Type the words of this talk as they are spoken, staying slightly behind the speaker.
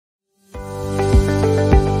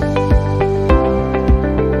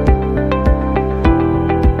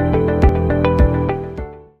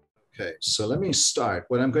So let me start.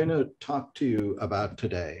 What I'm going to talk to you about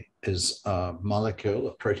today is a molecule,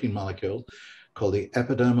 a protein molecule called the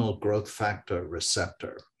epidermal growth factor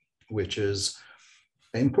receptor, which is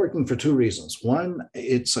important for two reasons. One,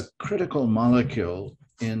 it's a critical molecule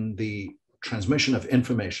in the transmission of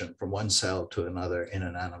information from one cell to another in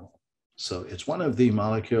an animal. So it's one of the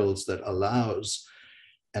molecules that allows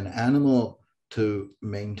an animal to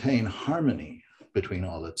maintain harmony between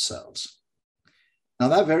all its cells. Now,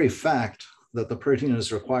 that very fact that the protein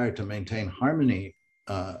is required to maintain harmony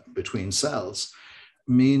between cells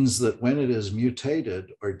means that when it is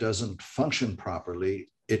mutated or doesn't function properly,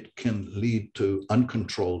 it can lead to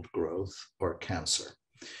uncontrolled growth or cancer.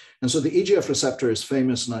 And so the EGF receptor is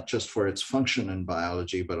famous not just for its function in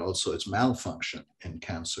biology, but also its malfunction in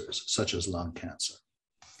cancers, such as lung cancer.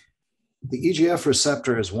 The EGF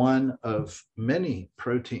receptor is one of many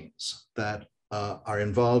proteins that are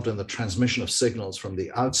involved in the transmission of signals from the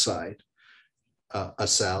outside a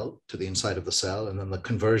cell to the inside of the cell, and then the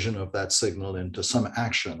conversion of that signal into some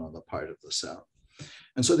action on the part of the cell.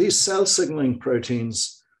 And so these cell signaling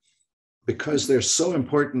proteins, because they're so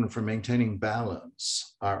important for maintaining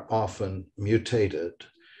balance, are often mutated,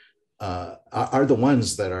 are the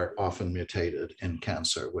ones that are often mutated in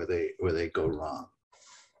cancer where they go wrong.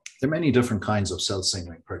 There are many different kinds of cell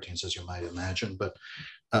signaling proteins, as you might imagine, but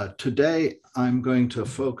today I'm going to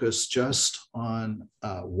focus just on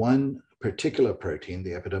one particular protein,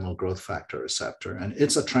 the epidermal growth factor receptor, and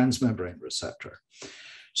it's a transmembrane receptor.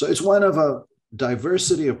 So it's one of a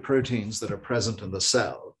diversity of proteins that are present in the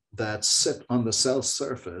cell that sit on the cell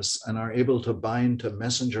surface and are able to bind to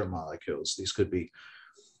messenger molecules. These could be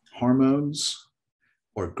hormones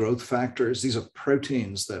or growth factors. These are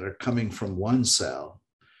proteins that are coming from one cell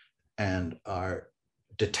and are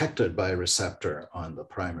detected by a receptor on the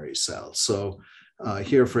primary cell. So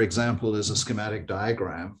here, for example, is a schematic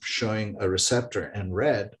diagram showing a receptor in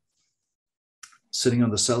red sitting on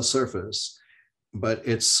the cell surface, but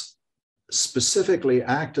it's specifically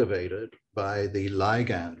activated by the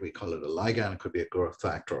ligand. We call it a ligand. It could be a growth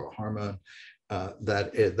factor or a hormone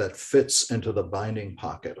that fits into the binding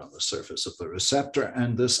pocket on the surface of the receptor.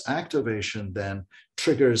 And this activation then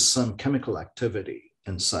triggers some chemical activity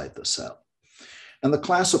inside the cell. And the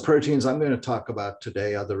class of proteins I'm going to talk about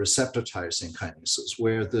today are the receptor tyrosine kinases,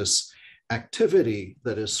 where this activity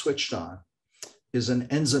that is switched on is an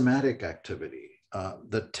enzymatic activity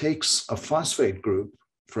that takes a phosphate group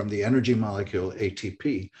from the energy molecule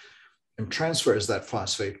ATP and transfers that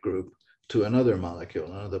phosphate group to another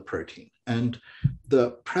molecule, another protein. And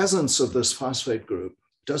the presence of this phosphate group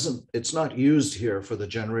it's not used here for the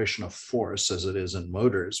generation of force as it is in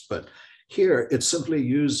motors, but here, it's simply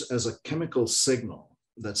used as a chemical signal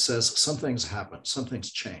that says something's happened, something's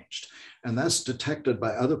changed. And that's detected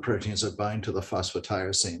by other proteins that bind to the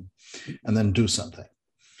phosphotyrosine and then do something.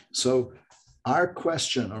 So our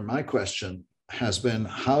question, or my question, has been,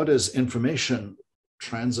 how does information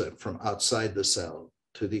transit from outside the cell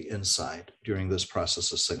to the inside during this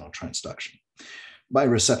process of signal transduction? By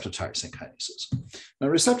receptor tyrosine kinases. Now,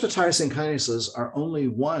 receptor tyrosine kinases are only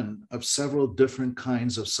one of several different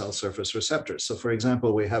kinds of cell surface receptors. So, for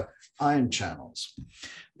example, we have ion channels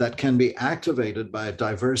that can be activated by a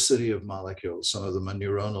diversity of molecules. Some of them are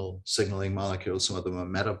neuronal signaling molecules, some of them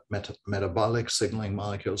are metabolic signaling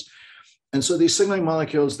molecules. And so these signaling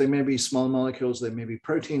molecules, they may be small molecules, they may be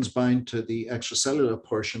proteins bind to the extracellular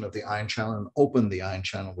portion of the ion channel and open the ion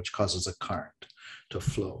channel, which causes a current to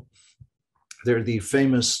flow. They're the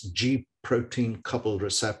famous G protein coupled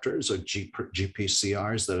receptors, or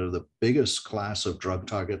GPCRs, that are the biggest class of drug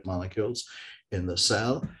target molecules in the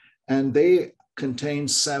cell. And they contain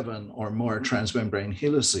 7 or more transmembrane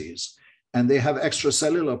helices. And they have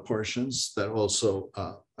extracellular portions that also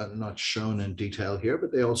are not shown in detail here,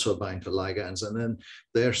 but they also bind to ligands. And then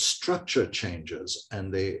their structure changes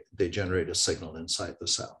and they generate a signal inside the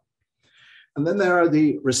cell. And then there are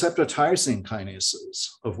the receptor tyrosine kinases,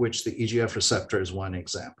 of which the EGF receptor is one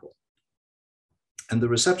example. And the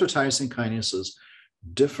receptor tyrosine kinases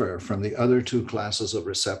differ from the other two classes of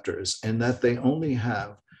receptors in that they only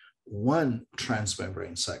have one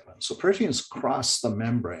transmembrane segment. So proteins cross the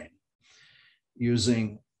membrane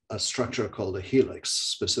using a structure called a helix,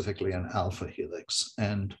 specifically an alpha helix.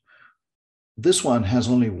 And this one has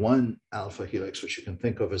only one alpha helix, which you can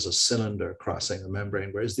think of as a cylinder crossing the membrane,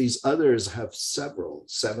 whereas these others have several,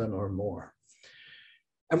 7 or more.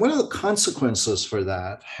 And one of the consequences for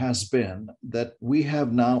that has been that we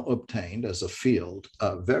have now obtained, as a field,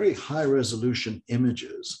 very high resolution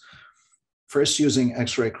images, first using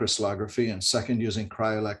X-ray crystallography and second using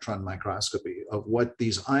cryo-electron microscopy, of what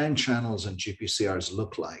these ion channels and GPCRs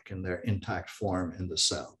look like in their intact form in the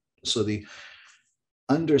cell. So the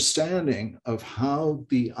understanding of how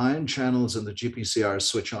the ion channels in the GPCR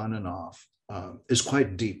switch on and off is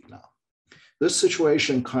quite deep now. This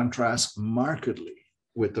situation contrasts markedly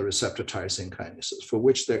with the receptor tyrosine kinases, for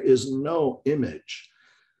which there is no image,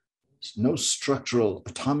 no structural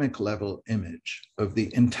atomic level image of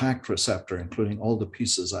the intact receptor, including all the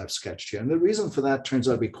pieces I've sketched here. And the reason for that turns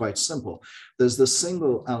out to be quite simple. There's the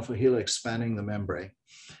single alpha helix spanning the membrane,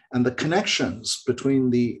 and the connections between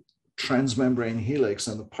the transmembrane helix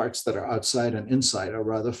and the parts that are outside and inside are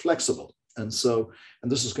rather flexible. And so,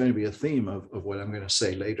 and this is going to be a theme of what I'm going to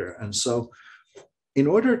say later. And so, in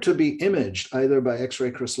order to be imaged either by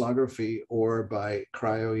X-ray crystallography or by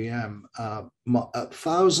cryo-EM,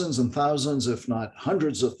 thousands and thousands, if not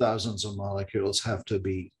hundreds of thousands of molecules have to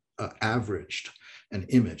be averaged and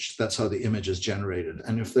imaged. That's how the image is generated.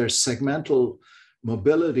 And if there's segmental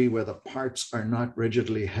mobility where the parts are not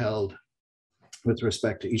rigidly held with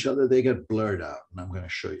respect to each other, they get blurred out. And I'm going to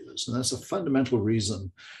show you this. And that's a fundamental reason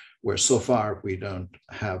where so far we don't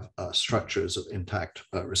have structures of intact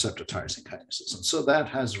receptor tyrosine kinases. And so that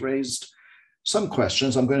has raised some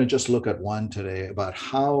questions. I'm going to just look at one today about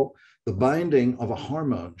how the binding of a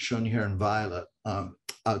hormone, shown here in violet,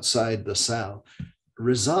 outside the cell,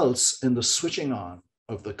 results in the switching on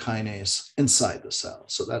of the kinase inside the cell.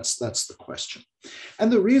 So that's the question.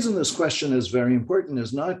 And the reason this question is very important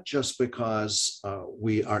is not just because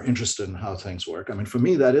we are interested in how things work. I mean, for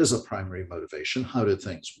me, that is a primary motivation. How do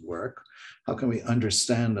things work? How can we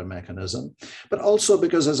understand a mechanism? But also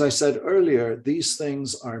because, as I said earlier, these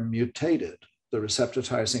things are mutated. The receptor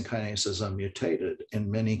tyrosine kinases are mutated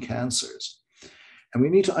in many cancers. And we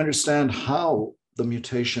need to understand how the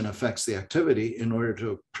mutation affects the activity in order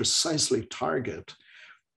to precisely target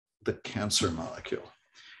the cancer molecule.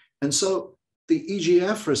 And so the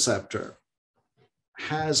EGF receptor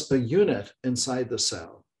has a unit inside the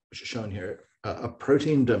cell, which is shown here, a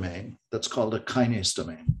protein domain that's called a kinase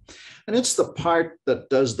domain. And it's the part that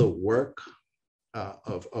does the work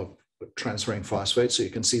of transferring phosphates. So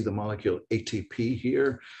you can see the molecule ATP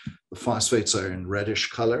here. The phosphates are in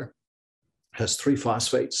reddish color, has 3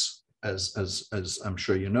 phosphates, as I'm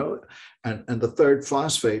sure you know, and the third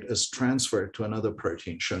phosphate is transferred to another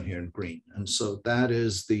protein shown here in green. And so that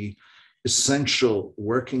is the essential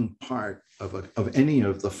working part of any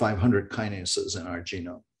of the 500 kinases in our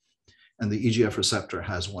genome. And the EGF receptor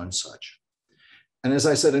has one such. And as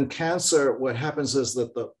I said, in cancer, what happens is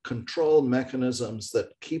that the control mechanisms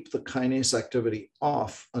that keep the kinase activity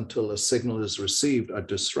off until a signal is received are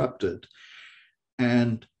disrupted.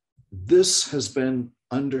 And this has been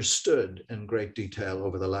understood in great detail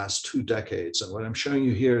over the last 2 decades. And what I'm showing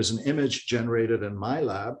you here is an image generated in my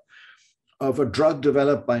lab of a drug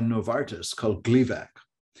developed by Novartis called Gleevec.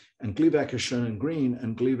 And Gleevec is shown in green,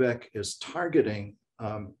 and Gleevec is targeting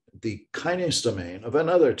the kinase domain of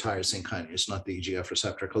another tyrosine kinase, not the EGF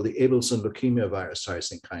receptor, called the Abelson leukemia virus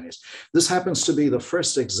tyrosine kinase. This happens to be the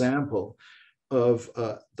first example of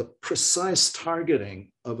the precise targeting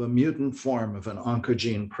of a mutant form of an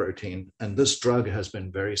oncogene protein, and this drug has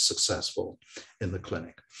been very successful in the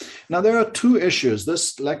clinic. Now, there are 2 issues.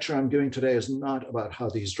 This lecture I'm giving today is not about how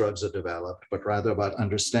these drugs are developed, but rather about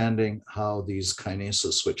understanding how these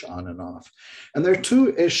kinases switch on and off. And there are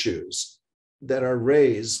 2 issues that are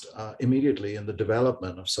raised immediately in the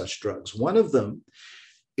development of such drugs. One of them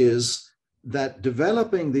is that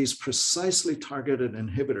developing these precisely targeted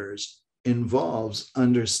inhibitors involves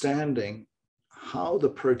understanding how the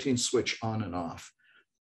proteins switch on and off,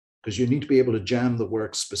 because you need to be able to jam the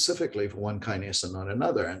work specifically for one kinase and not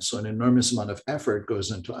another. And so an enormous amount of effort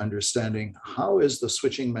goes into understanding how is the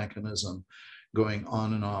switching mechanism going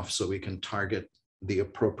on and off so we can target the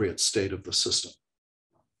appropriate state of the system.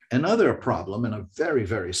 Another problem, and a very,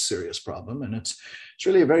 very serious problem, and it's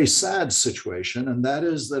really a very sad situation, and that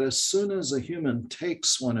is that as soon as a human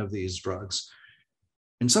takes one of these drugs,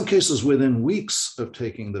 in some cases, within weeks of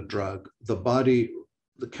taking the drug,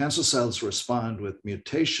 the cancer cells respond with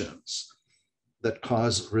mutations that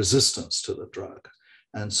cause resistance to the drug.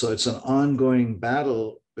 And so it's an ongoing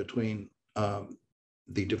battle between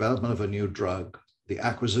the development of a new drug, the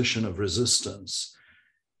acquisition of resistance,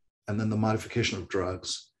 and then the modification of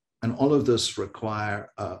drugs. And all of this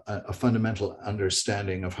require a fundamental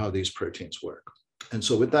understanding of how these proteins work. And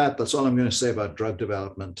so with that, that's all I'm going to say about drug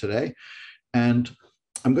development today. And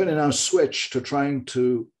I'm going to now switch to trying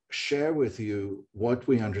to share with you what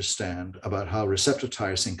we understand about how receptor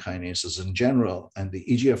tyrosine kinases in general and the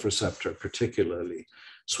EGF receptor particularly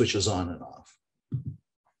switches on and off.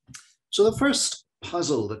 So the first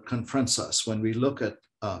puzzle that confronts us when we look at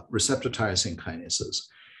receptor tyrosine kinases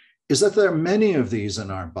is that there are many of these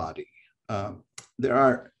in our body. there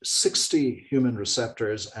are 60 human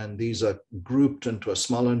receptors, and these are grouped into a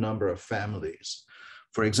smaller number of families.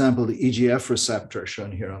 For example, the EGF receptor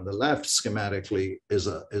shown here on the left schematically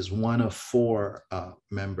is one of 4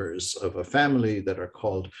 members of a family that are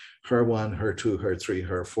called HER1, HER2, HER3,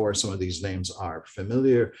 HER4. Some of these names are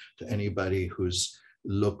familiar to anybody who's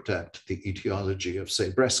looked at the etiology of, say,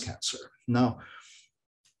 breast cancer. Now,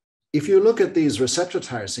 if you look at these receptor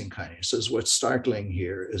tyrosine kinases, what's startling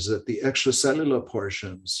here is that the extracellular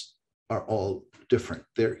portions are all different.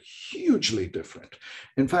 They're hugely different.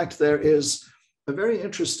 In fact, there is a very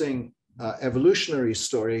interesting evolutionary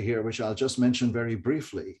story here, which I'll just mention very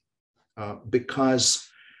briefly, because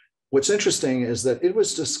what's interesting is that it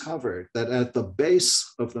was discovered that at the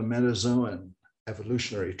base of the Metazoan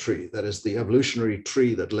evolutionary tree, that is the evolutionary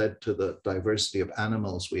tree that led to the diversity of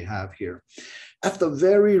animals we have here, at the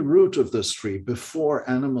very root of this tree, before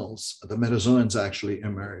animals, the Metazoans actually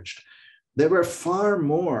emerged, there were far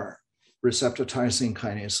more receptor tyrosine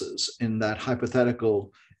kinases in that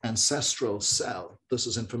hypothetical ancestral cell. This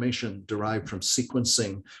is information derived from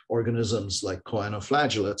sequencing organisms like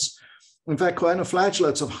choanoflagellates. In fact,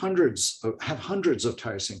 choanoflagellates have hundreds of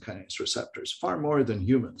tyrosine kinase receptors, far more than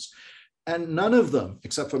humans. And none of them,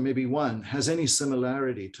 except for maybe one, has any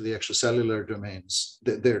similarity to the extracellular domains.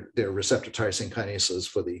 They're receptor tyrosine kinases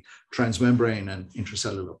for the transmembrane and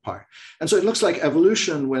intracellular part. And so it looks like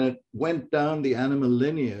evolution, when it went down the animal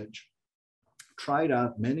lineage, tried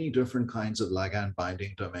out many different kinds of ligand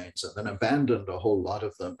binding domains and then abandoned a whole lot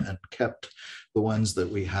of them and kept the ones that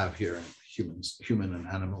we have here in human and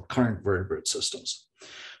animal current vertebrate systems.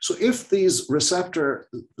 So if these receptor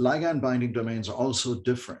ligand binding domains are also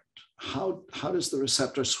different, how does the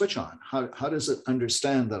receptor switch on? How does it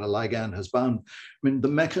understand that a ligand has bound? I mean, the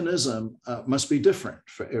mechanism must be different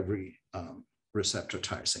for every receptor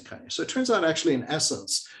tyrosine kinase. So it turns out actually in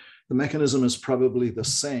essence, the mechanism is probably the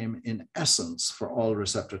same in essence for all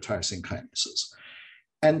receptor tyrosine kinases.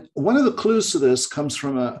 And one of the clues to this comes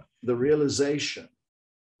from the realization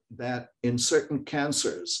that in certain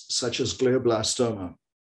cancers, such as glioblastoma,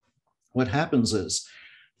 what happens is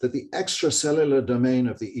that the extracellular domain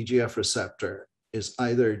of the EGF receptor is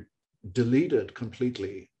either deleted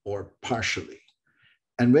completely or partially.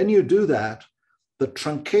 And when you do that, the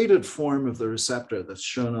truncated form of the receptor that's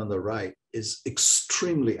shown on the right is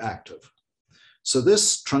extremely active. So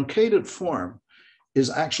this truncated form is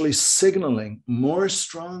actually signaling more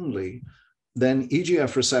strongly than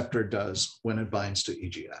EGF receptor does when it binds to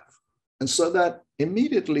EGF. And so that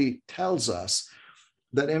immediately tells us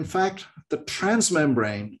that in fact, the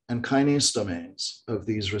transmembrane and kinase domains of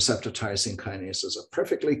these receptor tyrosine kinases are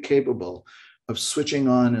perfectly capable of switching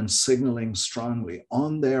on and signaling strongly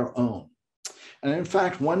on their own. And in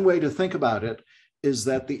fact, one way to think about it is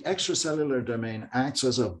that the extracellular domain acts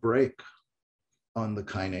as a brake on the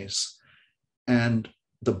kinase, and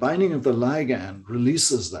the binding of the ligand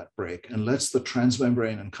releases that brake and lets the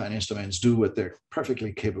transmembrane and kinase domains do what they're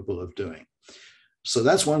perfectly capable of doing. So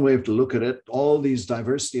that's one way to look at it. All these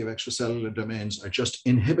diversity of extracellular domains are just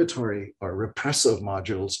inhibitory or repressive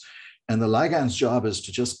modules, and the ligand's job is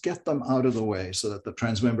to just get them out of the way so that the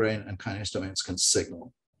transmembrane and kinase domains can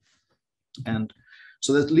signal. And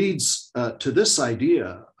so that leads to this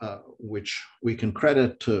idea, which we can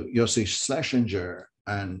credit to Yossi Schlesinger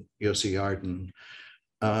and Yossi Yarden,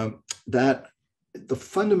 that the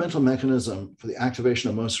fundamental mechanism for the activation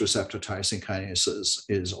of most receptor tyrosine kinases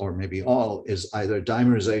is, or maybe all, is either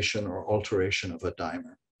dimerization or alteration of a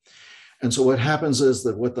dimer. And so what happens is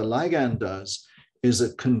that what the ligand does is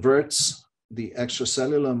it converts the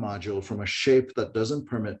extracellular module from a shape that doesn't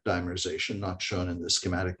permit dimerization, not shown in the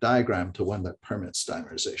schematic diagram, to one that permits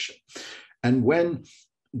dimerization. And when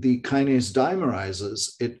the kinase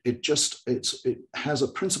dimerizes, it has a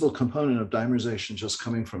principal component of dimerization just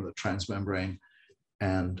coming from the transmembrane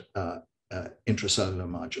and intracellular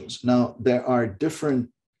modules. Now, there are different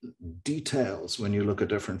details when you look at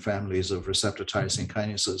different families of receptor tyrosine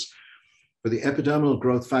kinases. For the epidermal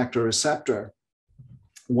growth factor receptor,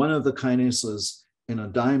 one of the kinases in a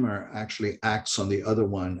dimer actually acts on the other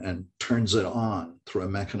one and turns it on through a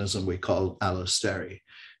mechanism we call allostery.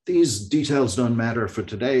 These details don't matter for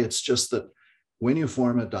today. It's just that when you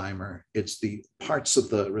form a dimer, it's the parts of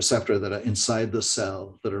the receptor that are inside the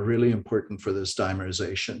cell that are really important for this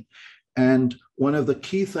dimerization. And one of the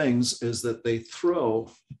key things is that they throw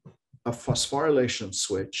a phosphorylation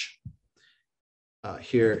switch.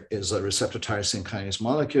 Here is a receptor tyrosine kinase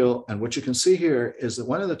molecule. And what you can see here is that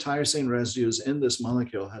one of the tyrosine residues in this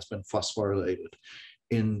molecule has been phosphorylated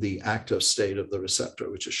in the active state of the receptor,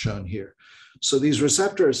 which is shown here. So these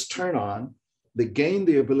receptors turn on, they gain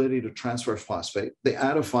the ability to transfer phosphate. They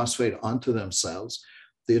add a phosphate onto themselves.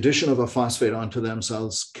 The addition of a phosphate onto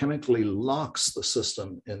themselves chemically locks the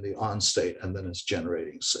system in the on state, and then it's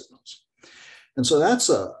generating signals. And so that's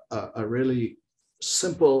a really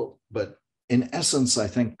simple, but in essence, I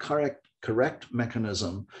think, correct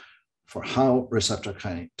mechanism for how receptor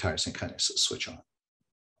tyrosine kinases switch on.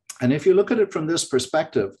 And if you look at it from this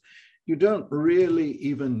perspective, you don't really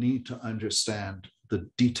even need to understand the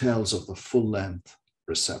details of the full-length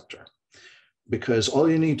receptor, because all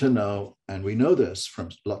you need to know, and we know this from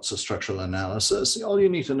lots of structural analysis, all you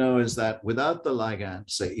need to know is that without the ligand,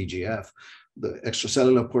 say EGF, the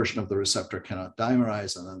extracellular portion of the receptor cannot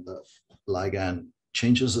dimerize, and then the ligand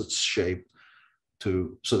changes its shape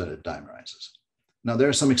so that it dimerizes. Now, there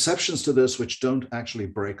are some exceptions to this which don't actually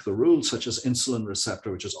break the rules, such as insulin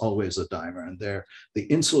receptor, which is always a dimer. And there, the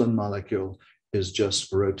insulin molecule is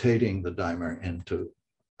just rotating the dimer into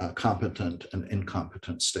competent and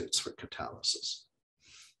incompetent states for catalysis.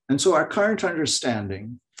 And so our current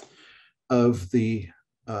understanding of the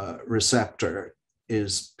receptor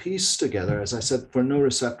is pieced together. As I said, for no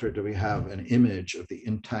receptor do we have an image of the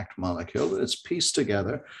intact molecule, but it's pieced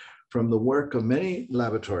together from the work of many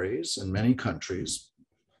laboratories in many countries.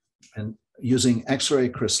 And using X-ray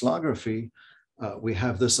crystallography, we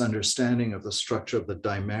have this understanding of the structure of the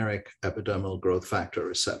dimeric epidermal growth factor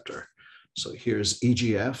receptor. So here's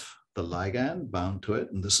EGF, the ligand bound to it,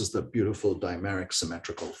 and this is the beautiful dimeric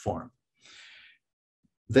symmetrical form.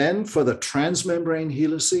 Then for the transmembrane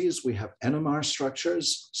helices, we have NMR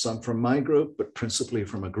structures, some from my group, but principally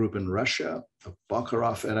from a group in Russia, of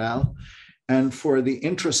Bakharov et al. And for the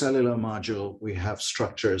intracellular module, we have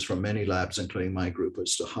structures from many labs, including my group,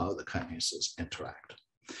 as to how the kinases interact.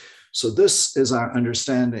 So this is our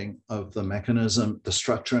understanding of the mechanism, the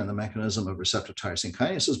structure and the mechanism of receptor tyrosine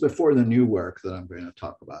kinases before the new work that I'm going to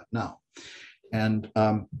talk about now. And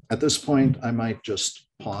at this point, I might just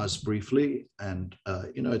pause briefly. And,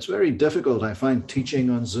 it's very difficult, I find, teaching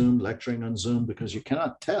on Zoom, lecturing on Zoom, because you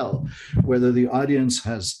cannot tell whether the audience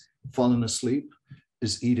has fallen asleep,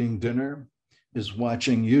 is eating dinner, is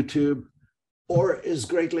watching YouTube, or is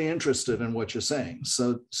greatly interested in what you're saying.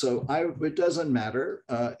 So it doesn't matter,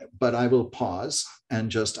 but I will pause and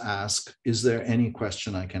just ask, is there any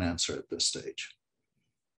question I can answer at this stage?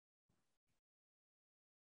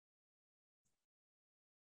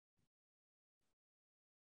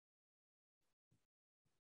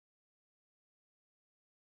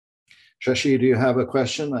 Shashi, do you have a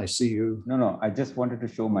question? I see you. No, I just wanted to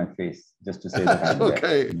show my face, just to say that I'm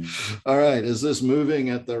okay. there. All right. Is this moving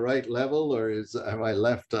at the right level, or have I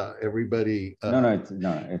left everybody I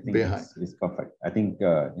think behind? It's perfect. I think,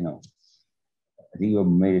 I think you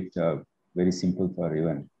made it very simple for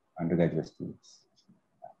even undergraduate students.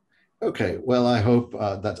 Okay. Well, I hope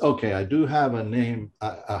that's okay. I do have a name,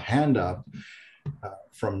 a hand up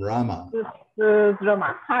from Rama. This is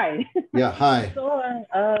Rama. Hi. Yeah, hi. So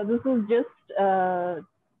this is just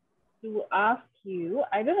to ask you,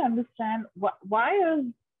 I don't understand why is,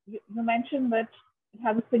 you mentioned that it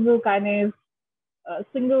has a single kinase,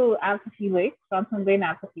 single alpha helix, transmembrane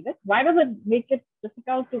alpha helix. Why does it make it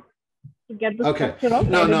difficult to get the structure of?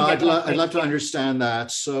 No, I'd love to understand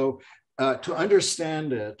that. So to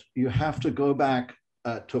understand it, you have to go back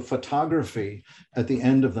to photography at the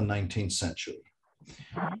end of the 19th century.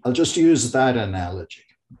 I'll just use that analogy.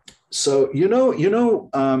 So,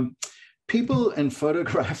 people in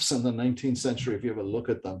photographs in the 19th century, if you ever look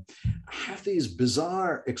at them, have these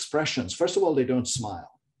bizarre expressions. First of all, they don't smile.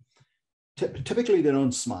 Typically, they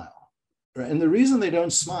don't smile. Right? And the reason they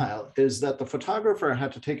don't smile is that the photographer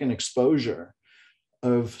had to take an exposure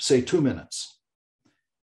of, say, 2 minutes.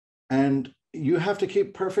 And you have to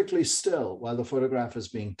keep perfectly still while the photograph is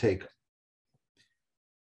being taken,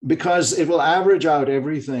 because it will average out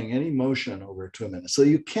everything, any motion over 2 minutes. So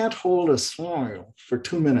you can't hold a smile for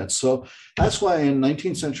 2 minutes. So that's why in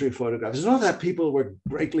 19th century photographs, it's not that people were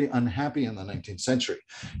greatly unhappy in the 19th century.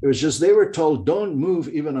 It was just they were told, don't move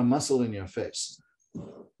even a muscle in your face.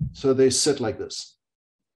 So they sit like this.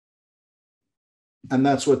 And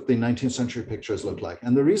that's what the 19th century pictures look like.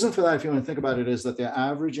 And the reason for that, if you want to think about it, is that they're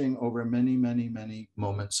averaging over many, many, many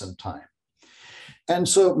moments in time. And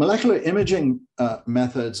so molecular imaging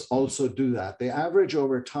methods also do that. They average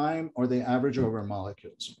over time, or they average over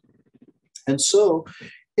molecules. And so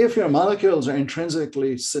if your molecules are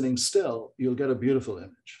intrinsically sitting still, you'll get a beautiful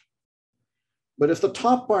image. But if the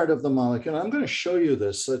top part of the molecule, and I'm going to show you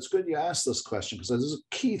this, so it's good you asked this question, because this is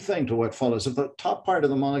a key thing to what follows. If the top part of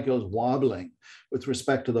the molecule is wobbling with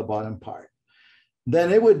respect to the bottom part,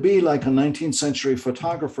 then it would be like a 19th century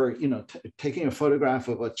photographer, taking a photograph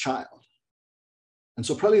of a child. And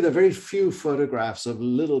so probably there are very few photographs of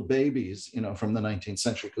little babies, from the 19th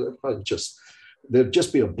century, because there'd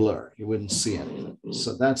just be a blur. You wouldn't see anything.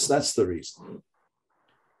 So that's the reason.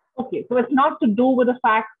 Okay, so it's not to do with the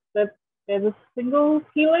fact that there's a single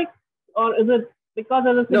helix, or is it because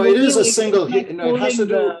there's a single helix? No, it is helix, a single helix. No, it has to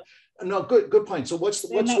do. No, good point. So what's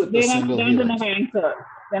with the single helix?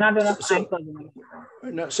 They're not enough anchors.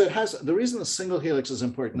 No, so it has, the reason the single helix is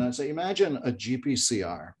important is, imagine a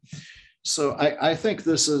GPCR. So I think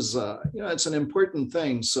this is, it's an important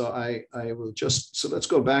thing. So I will so let's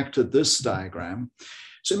go back to this diagram.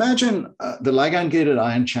 So imagine the ligand-gated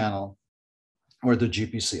ion channel, or the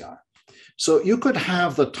GPCR. So you could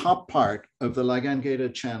have the top part of the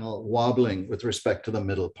ligand-gated channel wobbling with respect to the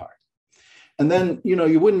middle part. And then,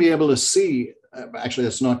 you wouldn't be able to see, actually,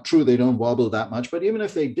 that's not true. They don't wobble that much, but even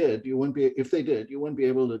if they did, you wouldn't be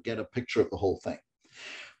able to get a picture of the whole thing.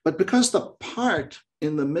 But because the part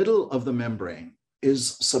in the middle of the membrane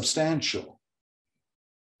is substantial,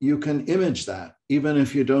 you can image that even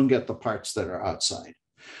if you don't get the parts that are outside.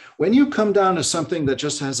 When you come down to something that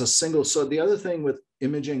just has a single, so the other thing with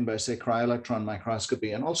imaging by, say, cryo-electron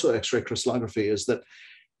microscopy and also X-ray crystallography is that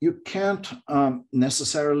you can't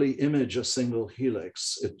necessarily image a single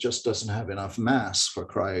helix. It just doesn't have enough mass for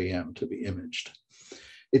cryo-EM to be imaged.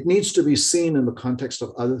 It needs to be seen in the context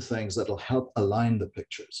of other things that'll help align the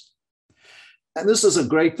pictures. And this is a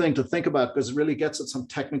great thing to think about because it really gets at some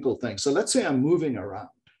technical things. So let's say I'm moving around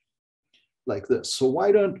like this. So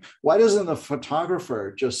why doesn't the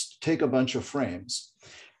photographer just take a bunch of frames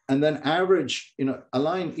and then average,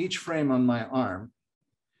 align each frame on my arm?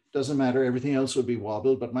 Doesn't matter, everything else would be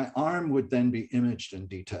wobbled, but my arm would then be imaged in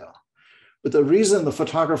detail. But the reason the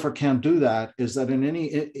photographer can't do that is that in any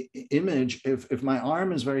image, if my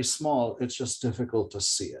arm is very small, it's just difficult to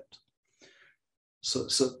see it. So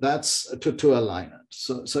that's to align it.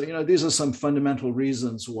 So these are some fundamental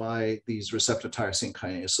reasons why these receptor tyrosine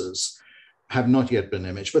kinases have not yet been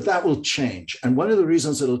imaged, but that will change. And one of the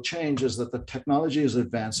reasons it'll change is that the technology is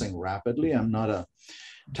advancing rapidly. I'm not a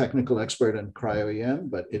technical expert in cryo-EM,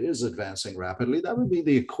 but it is advancing rapidly. That would be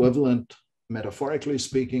the equivalent, metaphorically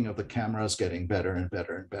speaking, of the cameras getting better and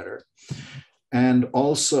better and better. And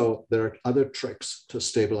also there are other tricks to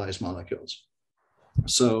stabilize molecules.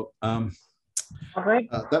 So all right.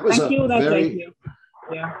 That was Thank you. That's very,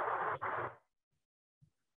 yeah.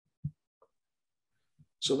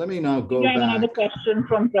 So let me now go back. You have another question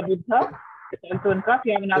from Prabhuddha.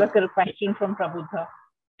 You have another question from Prabhuddha.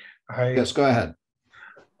 Hi. Yes, go ahead.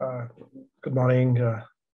 Good morning,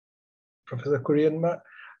 Professor Kuriyan.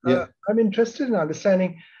 Yeah. I'm interested in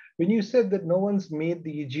understanding, when you said that no one's made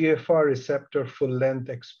the EGFR receptor full length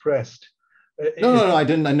expressed. No, I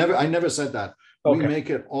didn't. I never said that. Okay. We make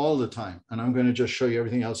it all the time. And I'm going to just show you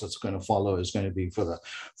everything else that's going to follow is going to be for the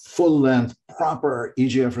full length, proper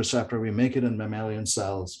EGF receptor. We make it in mammalian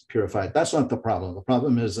cells, purified. That's not the problem. The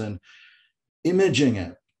problem is in imaging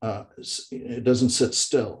it. It doesn't sit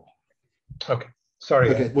still. Okay. Sorry.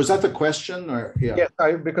 Okay. Was that the question or? Yeah. Yes,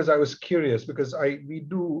 because I was curious because we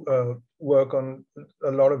do work on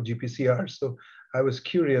a lot of GPCRs. So I was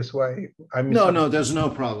curious why I'm. No, there's no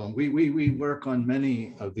problem. We work on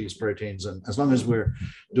many of these proteins, and as long as we're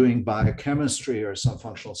doing biochemistry or some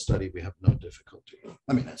functional study, we have no difficulty.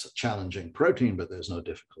 I mean, it's a challenging protein, but there's no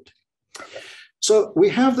difficulty. So we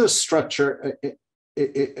have this structure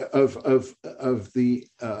of the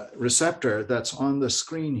receptor that's on the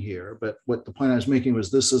screen here. But what the point I was making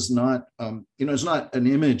was this is not, it's not an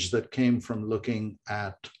image that came from looking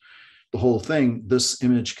at the whole thing. This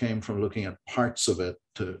image came from looking at parts of it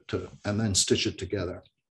and then stitch it together.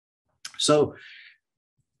 So,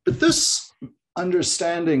 but this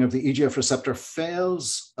understanding of the EGF receptor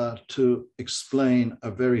fails to explain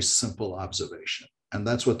a very simple observation. And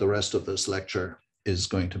that's what the rest of this lecture is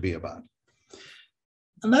going to be about.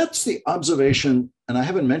 And that's the observation, and I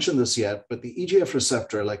haven't mentioned this yet, but the EGF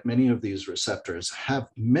receptor, like many of these receptors, have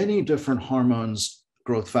many different hormones,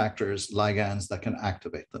 growth factors, ligands that can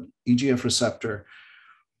activate them. EGF receptor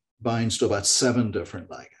binds to about 7 different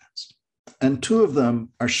ligands. And 2 of them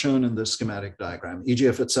are shown in this schematic diagram,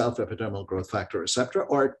 EGF itself, epidermal growth factor receptor,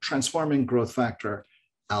 or transforming growth factor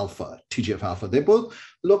alpha, TGF alpha. They both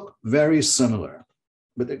look very similar,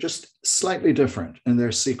 but they're just slightly different in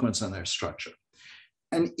their sequence and their structure.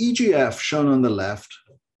 And EGF, shown on the left,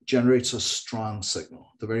 generates a strong signal.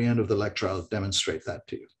 At the very end of the lecture, I'll demonstrate that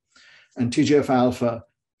to you. And TGF alpha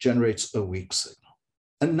generates a weak signal.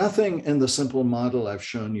 And nothing in the simple model I've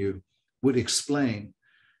shown you would explain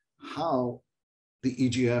how the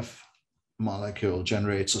EGF molecule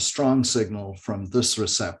generates a strong signal from this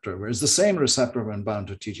receptor, whereas the same receptor when bound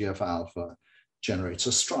to TGF alpha generates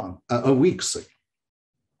a weak signal.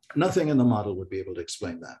 Nothing in the model would be able to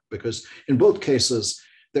explain that, because in both cases,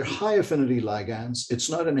 they're high affinity ligands. It's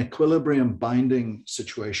not an equilibrium binding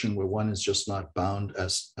situation where one is just not bound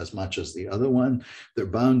as much as the other one. They're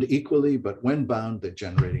bound equally, but when bound, they're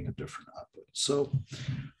generating a different output. So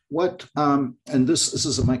what, and this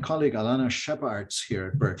is my colleague Alana Shepards here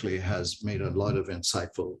at Berkeley has made a lot of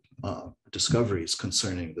insightful discoveries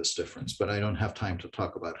concerning this difference, but I don't have time to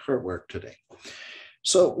talk about her work today.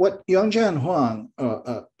 So what Yongjian Huang,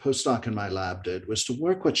 a postdoc in my lab, did was to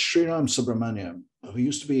work with Sriram Subramaniam, who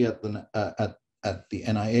used to be at the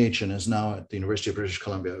NIH and is now at the University of British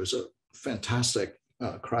Columbia. He was a fantastic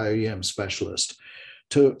cryo-EM specialist,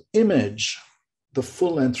 to image the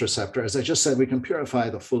full-length receptor. As I just said, we can purify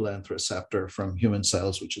the full-length receptor from human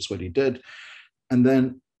cells, which is what he did, and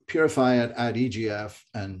then purify it, add EGF,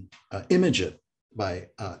 and image it by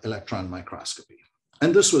electron microscopy.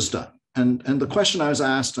 And this was done. And the question I was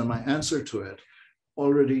asked and my answer to it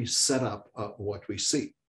already set up what we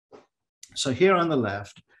see. So here on the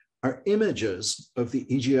left are images of the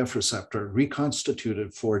EGF receptor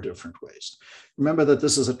reconstituted 4 different ways. Remember that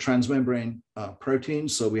this is a transmembrane protein,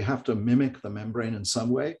 so we have to mimic the membrane in some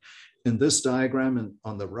way. In this diagram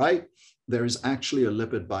on the right, there is actually a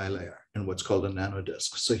lipid bilayer in what's called a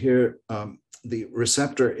nanodisk. So here, the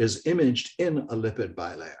receptor is imaged in a lipid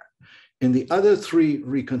bilayer. In the other 3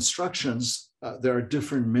 reconstructions, there are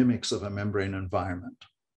different mimics of a membrane environment.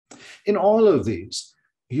 In all of these,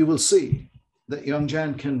 you will see that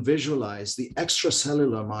Yongjian can visualize the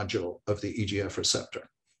extracellular module of the EGF receptor,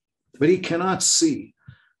 but he cannot see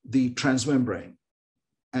the transmembrane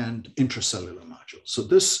and intracellular module. So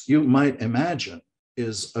this, you might imagine,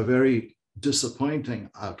 is a very disappointing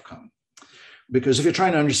outcome, because if you're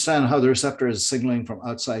trying to understand how the receptor is signaling from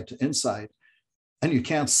outside to inside, and you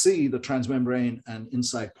can't see the transmembrane and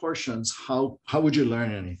inside portions, how would you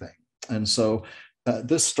learn anything? And so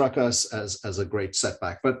this struck us as a great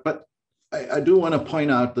setback. But I do want to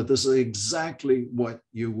point out that this is exactly what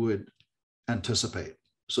you would anticipate.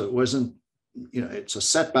 So it wasn't, it's a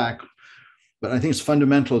setback, but I think it's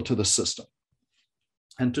fundamental to the system.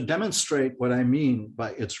 And to demonstrate what I mean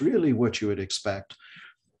by it's really what you would expect,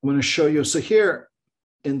 I'm going to show you. So here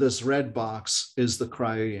in this red box is the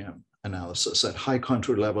cryo-EM analysis at high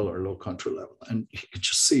contour level or low contour level. And you can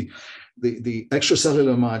just see the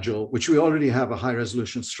extracellular module, which we already have a high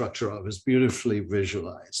resolution structure of, is beautifully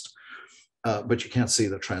visualized, but you can't see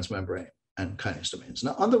the transmembrane and kinase domains.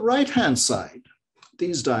 Now, on the right-hand side,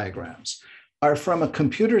 these diagrams are from a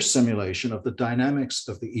computer simulation of the dynamics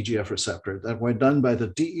of the EGF receptor that were done by the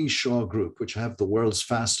D.E. Shaw group, which have the world's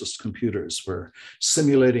fastest computers for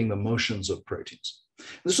simulating the motions of proteins.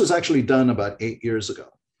 This was actually done about 8 years ago.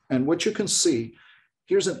 And what you can see,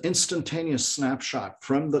 here's an instantaneous snapshot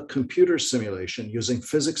from the computer simulation using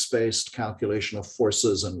physics-based calculation of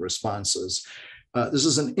forces and responses. This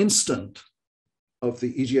is an instant of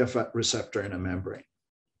the EGF receptor in a membrane,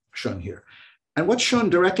 shown here. And what's shown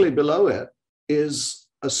directly below it is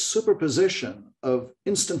a superposition of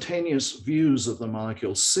instantaneous views of the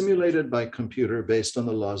molecule simulated by computer based on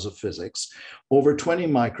the laws of physics over 20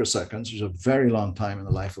 microseconds, which is a very long time in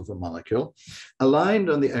the life of a molecule, aligned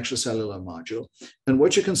on the extracellular module. And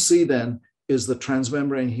what you can see then is the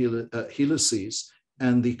transmembrane helices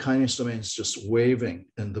and the kinase domains just waving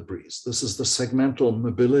in the breeze. This is the segmental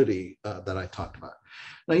mobility that I talked about.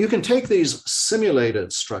 Now you can take these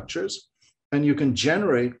simulated structures and you can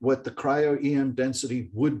generate what the cryo-EM density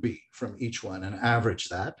would be from each one and average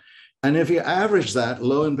that. And if you average that,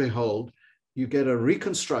 lo and behold, you get a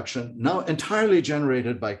reconstruction now entirely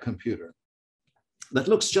generated by computer that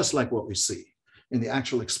looks just like what we see in the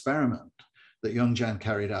actual experiment that Yongjian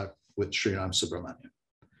carried out with Sriram Subramaniam.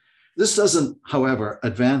 This doesn't, however,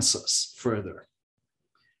 advance us further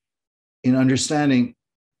in understanding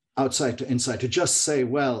outside to inside, to just say,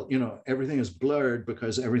 well, everything is blurred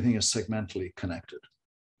because everything is segmentally connected.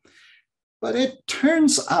 But it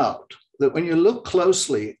turns out that when you look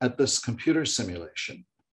closely at this computer simulation,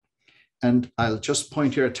 and I'll just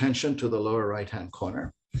point your attention to the lower right-hand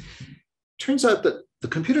corner, it turns out that the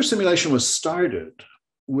computer simulation was started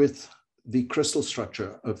with the crystal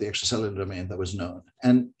structure of the extracellular domain that was known.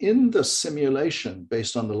 And in the simulation,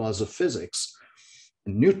 based on the laws of physics,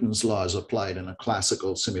 Newton's laws applied in a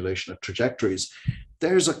classical simulation of trajectories,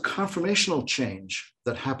 there's a conformational change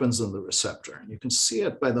that happens in the receptor. And you can see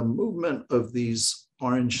it by the movement of these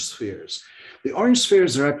orange spheres. The orange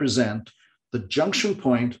spheres represent the junction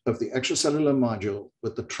point of the extracellular module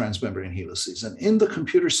with the transmembrane helices. And in the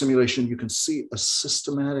computer simulation, you can see a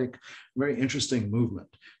systematic, very interesting movement.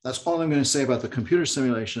 That's all I'm going to say about the computer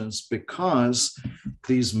simulations, because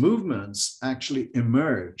these movements actually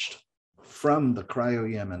emerged from the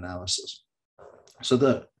cryo-EM analysis. So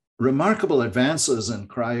the remarkable advances in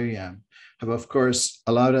cryo-EM have, of course,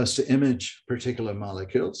 allowed us to image particular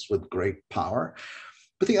molecules with great power.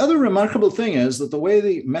 But the other remarkable thing is that the way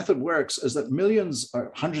the method works is that millions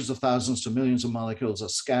or hundreds of thousands to millions of molecules are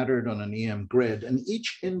scattered on an EM grid, and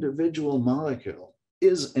each individual molecule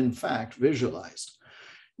is in fact visualized.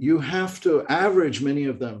 You have to average many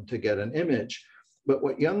of them to get an image, but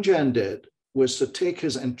what Youngjan did was to take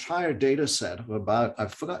his entire data set of about,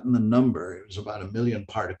 I've forgotten the number, it was about 1 million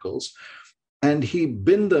particles, and he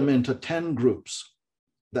binned them into 10 groups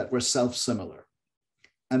that were self-similar,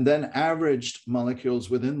 and then averaged molecules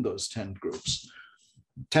within those 10 groups.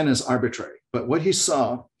 10 is arbitrary, but what he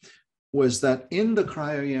saw was that in the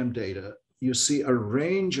cryo-EM data, you see a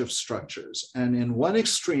range of structures, and in one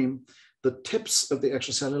extreme, the tips of the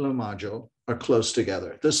extracellular module are close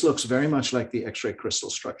together. This looks very much like the X-ray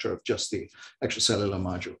crystal structure of just the extracellular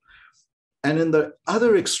module. And in the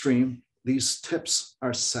other extreme, these tips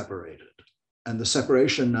are separated. And the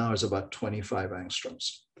separation now is about 25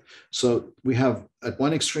 angstroms. So we have at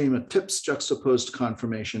one extreme a tips juxtaposed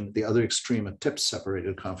conformation, the other extreme a tips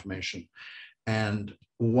separated conformation. And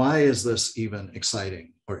why is this even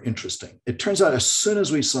exciting or interesting? It turns out as soon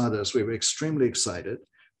as we saw this, we were extremely excited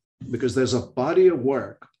because there's a body of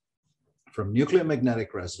work from nuclear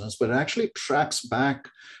magnetic resonance, but it actually tracks back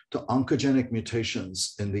to oncogenic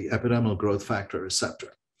mutations in the epidermal growth factor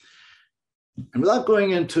receptor. And without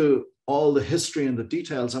going into all the history and the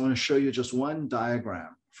details, I want to show you just one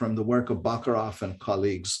diagram from the work of Bakharov and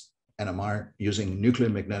colleagues, NMR, using nuclear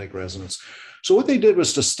magnetic resonance. So what they did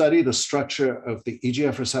was to study the structure of the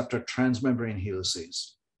EGF receptor transmembrane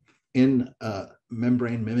helices in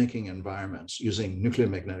membrane mimicking environments using nuclear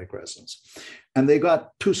magnetic resonance. And they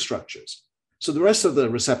got two structures. So the rest of the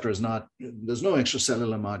receptor is not, there's no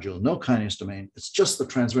extracellular module, no kinase domain. It's just the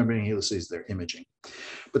transmembrane helices they're imaging.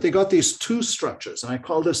 But they got these two structures, and I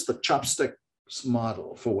call this the chopsticks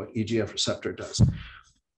model for what EGF receptor does.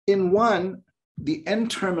 In one, the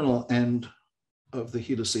N-terminal end of the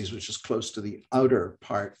helices, which is close to the outer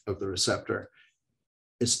part of the receptor,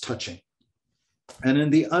 is touching. And in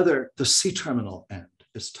the other, the C-terminal end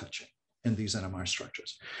is touching in these NMR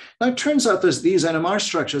structures. Now, it turns out that these NMR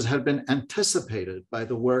structures had been anticipated by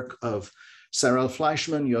the work of Sarel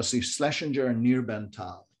Fleischmann, Yossi Schlesinger, and Nir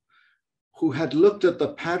Ben-Tal, who had looked at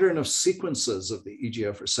the pattern of sequences of the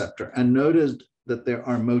EGF receptor and noted that there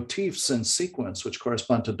are motifs in sequence which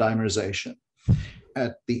correspond to dimerization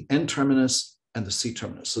at the N-terminus and the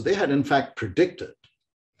C-terminus. So they had in fact predicted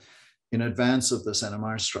in advance of this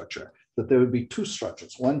NMR structure that there would be two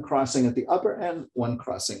structures, one crossing at the upper end, one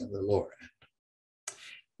crossing at the lower end.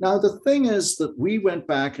 Now, the thing is that we went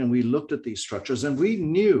back and we looked at these structures, and we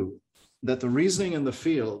knew that the reasoning in the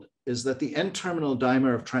field is that the N-terminal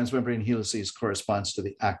dimer of transmembrane helices corresponds to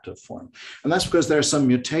the active form. And that's because there are some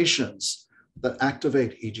mutations that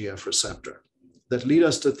activate EGF receptor that lead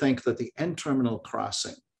us to think that the N-terminal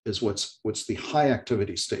crossing is what's the high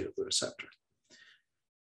activity state of the receptor.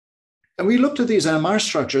 And we looked at these NMR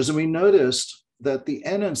structures and we noticed that the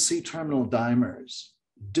N and C terminal dimers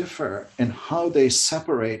differ in how they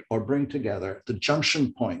separate or bring together the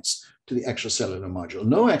junction points to the extracellular module.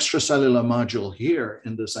 No extracellular module here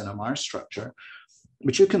in this NMR structure,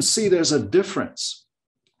 but you can see there's a difference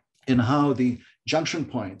in how the junction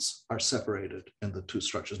points are separated in the two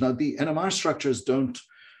structures. Now, the NMR structures don't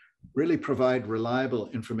really provide reliable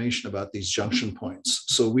information about these junction points.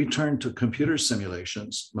 So we turned to computer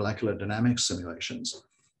simulations, molecular dynamics simulations.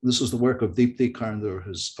 This was the work of Deepthi Karandur,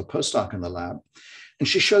 who's a postdoc in the lab. And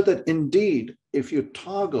she showed that indeed, if you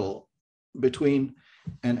toggle between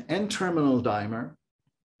an N-terminal dimer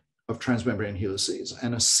of transmembrane helices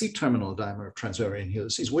and a C-terminal dimer of transmembrane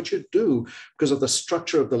helices, what you do, because of the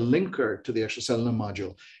structure of the linker to the extracellular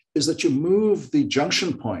module, is that you move the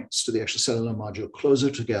junction points to the extracellular module closer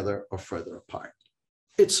together or further apart.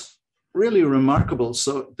 It's really remarkable.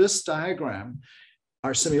 So this diagram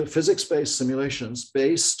are physics-based simulations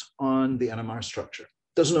based on the NMR structure.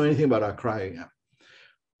 Doesn't know anything about our cryo-EM.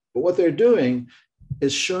 But what they're doing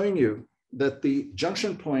is showing you that the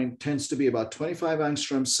junction point tends to be about 25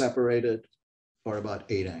 angstroms separated or about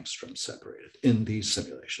 8 angstroms separated in these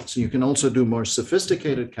simulations. And you can also do more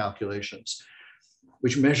sophisticated calculations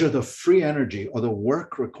which measure the free energy or the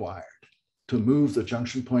work required to move the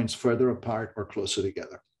junction points further apart or closer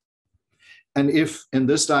together. And if in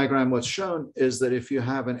this diagram, what's shown is that if you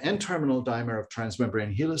have an N-terminal dimer of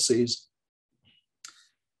transmembrane helices,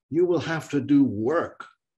 you will have to do work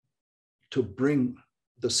to bring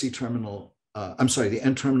the the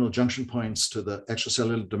N-terminal junction points to the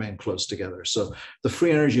extracellular domain close together. So the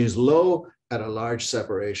free energy is low at a large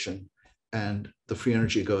separation, and the free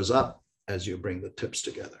energy goes up as you bring the tips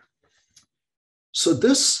together. So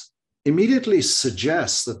this immediately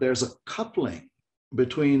suggests that there's a coupling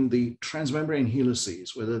between the transmembrane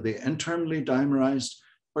helices, whether they're N-terminally dimerized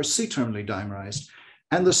or C-terminally dimerized,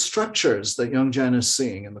 and the structures that Youngjan is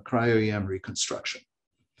seeing in the cryo-EM reconstruction.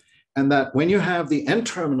 And that when you have the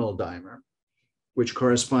N-terminal dimer, which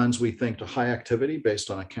corresponds, we think, to high activity based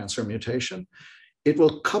on a cancer mutation, it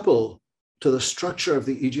will couple to the structure of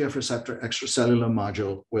the EGF receptor extracellular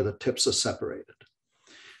module where the tips are separated.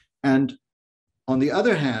 And on the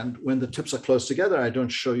other hand, when the tips are close together, I don't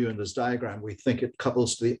show you in this diagram, we think it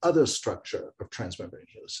couples to the other structure of transmembrane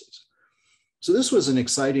helices. So this was an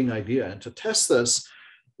exciting idea. And to test this,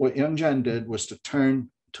 what Youngjan did was to turn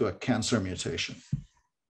to a cancer mutation.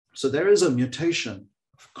 So there is a mutation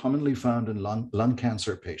commonly found in lung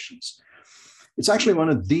cancer patients. It's actually one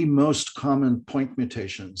of the most common point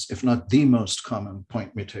mutations, if not the most common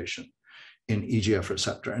point mutation in EGF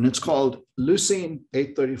receptor. And it's called leucine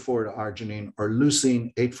 834 to arginine or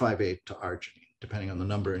leucine 858 to arginine, depending on the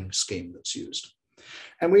numbering scheme that's used.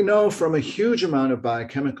 And we know from a huge amount of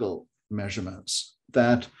biochemical measurements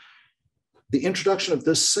that the introduction of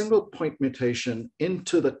this single point mutation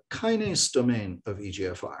into the kinase domain of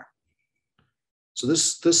EGFR. So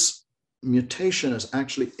this mutation is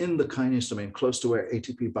actually in the kinase domain, close to where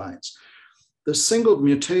ATP binds. The single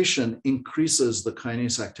mutation increases the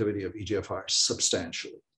kinase activity of EGFR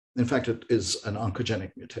substantially. In fact, it is an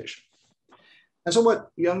oncogenic mutation. And so what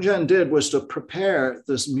Youngjan did was to prepare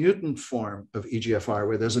this mutant form of EGFR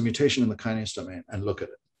where there's a mutation in the kinase domain and look at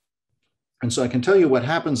it. And so I can tell you what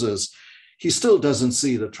happens is he still doesn't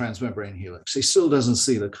see the transmembrane helix. He still doesn't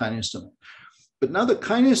see the kinase domain. But now the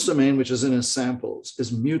kinase domain, which is in his samples,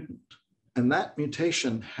 is mutant. And that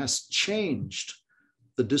mutation has changed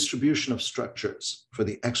the distribution of structures for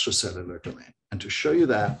the extracellular domain. And to show you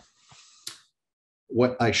that,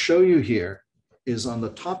 what I show you here is on the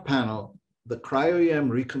top panel, the cryo-EM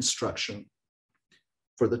reconstruction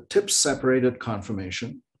for the tip-separated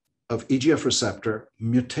conformation of EGF receptor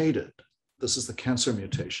mutated. This is the cancer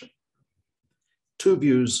mutation.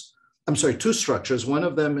 Two structures. One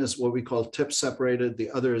of them is what we call tip-separated.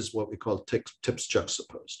 The other is what we call tips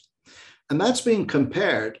juxtaposed. And that's being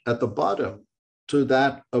compared at the bottom to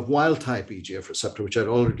that of wild-type EGF receptor, which I'd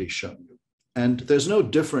already shown you. And there's no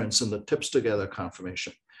difference in the tips together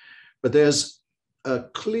conformation, but there's a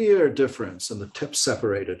clear difference in the tips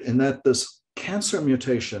separated in that this cancer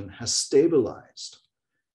mutation has stabilized,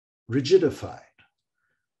 rigidified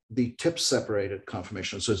the tips separated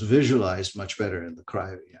conformation. So it's visualized much better in the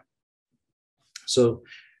cryo-EM. So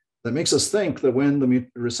that makes us think that when the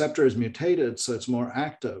receptor is mutated, so it's more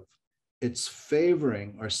active, it's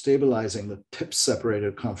favoring or stabilizing the tips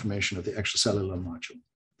separated conformation of the extracellular module.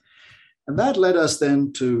 And that led us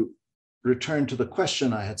then to return to the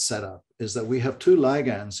question I had set up, is that we have two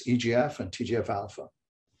ligands, EGF and TGF alpha.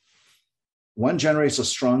 One generates a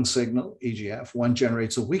strong signal, EGF, one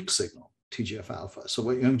generates a weak signal, TGF alpha. So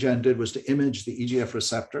what Youngjan did was to image the EGF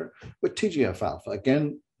receptor with TGF alpha.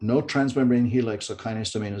 Again, no transmembrane helix or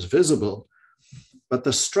kinase domain is visible, but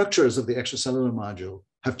the structures of the extracellular module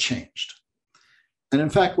have changed. And in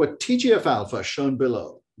fact, what TGF alpha, shown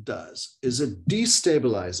below, does is it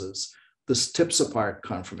destabilizes this tips apart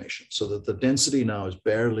conformation so that the density now is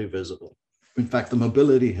barely visible. In fact, the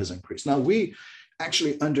mobility has increased. Now we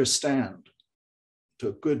actually understand to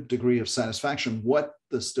a good degree of satisfaction what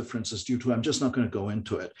this difference is due to. I'm just not going to go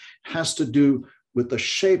into it. It has to do with the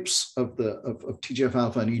shapes of TGF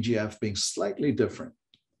alpha and EGF being slightly different,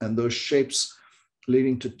 and those shapes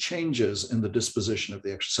leading to changes in the disposition of the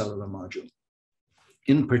extracellular module.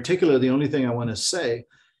 In particular, the only thing I want to say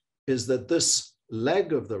is that this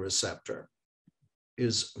leg of the receptor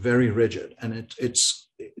is very rigid, and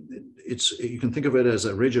you can think of it as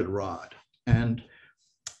a rigid rod. And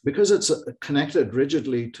because it's connected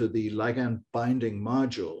rigidly to the ligand binding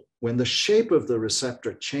module, when the shape of the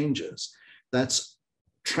receptor changes, that's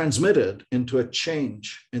transmitted into a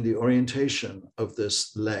change in the orientation of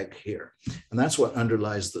this leg here. And that's what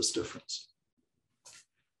underlies this difference.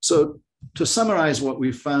 So to summarize what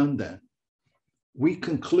we found then, we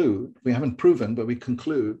conclude, we haven't proven, but we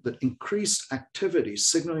conclude that increased activity,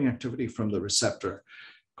 signaling activity from the receptor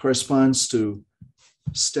corresponds to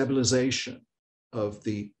stabilization of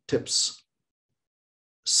the tips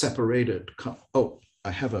separated. Oh,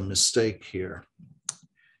 I have a mistake here.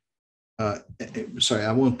 Sorry,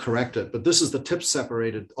 I won't correct it, but this is the tip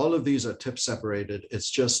separated. All of these are tip separated.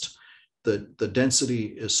 It's just the density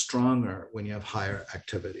is stronger when you have higher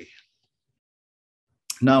activity.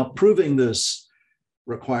 Now, proving this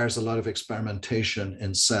requires a lot of experimentation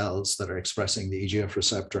in cells that are expressing the EGF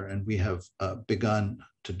receptor, and we have begun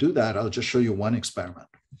to do that. I'll just show you one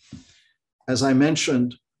experiment. As I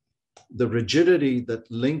mentioned, the rigidity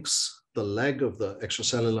that links the leg of the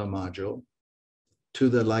extracellular module to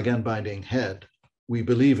the ligand binding head, we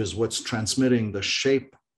believe is what's transmitting the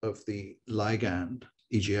shape of the ligand,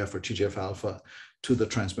 EGF or TGF alpha, to the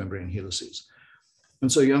transmembrane helices.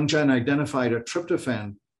 And so Youngjan identified a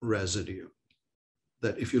tryptophan residue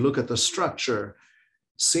that, if you look at the structure,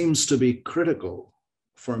 seems to be critical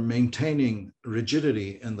for maintaining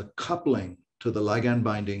rigidity in the coupling to the ligand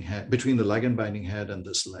binding head, between the ligand binding head and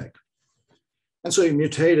this leg. And so he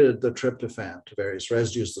mutated the tryptophan to various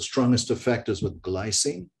residues. The strongest effect is with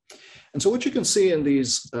glycine. And so what you can see in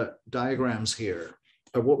these diagrams here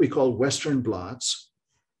are what we call Western blots.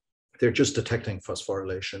 They're just detecting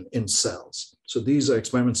phosphorylation in cells. So these are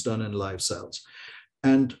experiments done in live cells.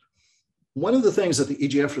 And one of the things that the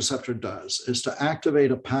EGF receptor does is to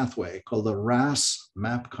activate a pathway called the RAS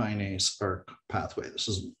MAP kinase ERK pathway. This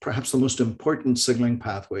is perhaps the most important signaling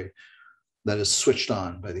pathway that is switched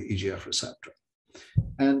on by the EGF receptor.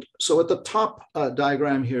 And so what the top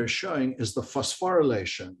diagram here is showing is the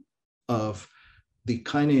phosphorylation of the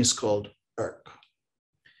kinase called ERK.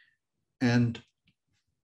 And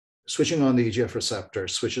switching on the EGF receptor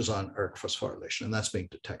switches on ERK phosphorylation, and that's being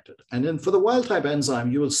detected. And then for the wild type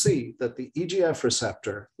enzyme, you will see that the EGF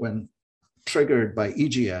receptor, when triggered by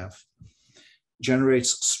EGF,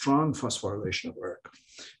 generates strong phosphorylation of ERK.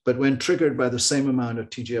 But when triggered by the same amount of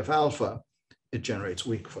TGF alpha, it generates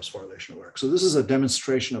weak phosphorylation of ERK. So this is a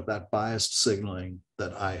demonstration of that biased signaling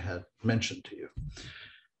that I had mentioned to you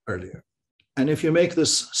earlier. And if you make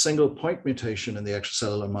this single point mutation in the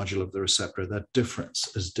extracellular module of the receptor, that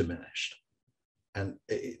difference is diminished. And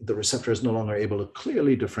the receptor is no longer able to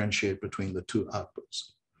clearly differentiate between the two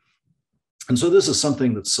outputs. And so this is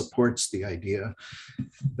something that supports the idea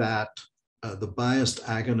that the biased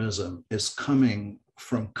agonism is coming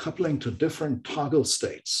from coupling to different toggle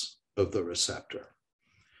states of the receptor,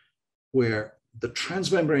 where the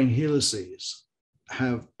transmembrane helices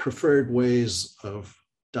have preferred ways of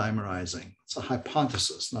dimerizing. It's a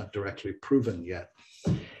hypothesis, not directly proven yet.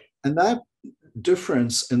 And that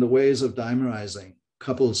difference in the ways of dimerizing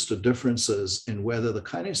couples to differences in whether the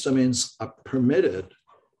kinase domains are permitted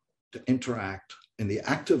to interact in the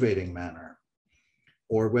activating manner,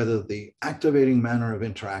 or whether the activating manner of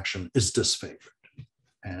interaction is disfavored.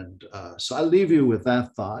 And so I'll leave you with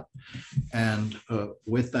that thought, and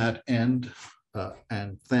with that end,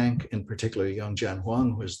 and thank in particular Youngjan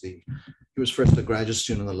Huang, he was first a graduate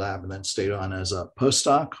student in the lab and then stayed on as a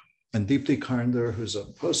postdoc, and Deepthi Karndar, who's a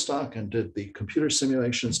postdoc and did the computer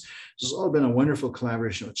simulations. This has all been a wonderful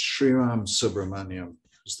collaboration with Sriram Subramaniam,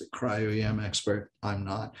 who's the cryo-EM expert, I'm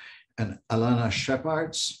not, and Alana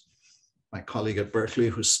Shepards, my colleague at Berkeley,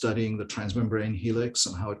 who's studying the transmembrane helix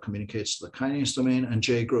and how it communicates to the kinase domain, and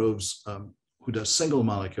Jay Groves, who does single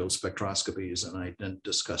molecule spectroscopies, and I didn't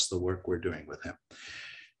discuss the work we're doing with him.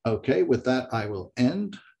 Okay, with that, I will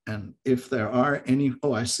end. And if there are any,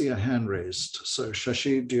 oh, I see a hand raised. So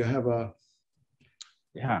Shashi, do you have a?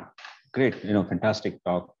 Yeah, great, fantastic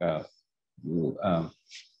talk. You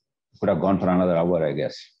could have gone for another hour, I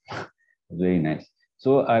guess. Very nice.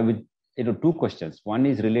 So I would, two questions. One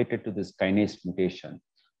is related to this kinase mutation.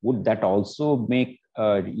 Would that also make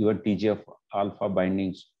your TGF alpha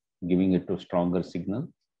bindings giving it a stronger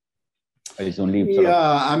signal? Or is only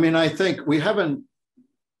I mean, I think we haven't.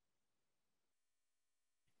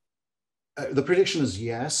 The prediction is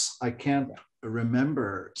yes. I can't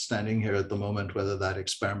remember standing here at the moment whether that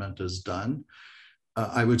experiment is done.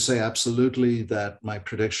 I would say absolutely that my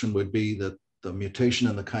prediction would be that the mutation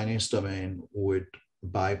in the kinase domain would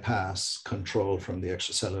bypass control from the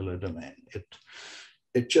extracellular domain.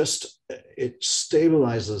 It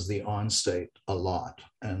stabilizes the on state a lot.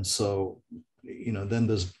 And so, then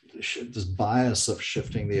this bias of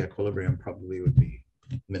shifting the equilibrium probably would be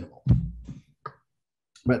minimal.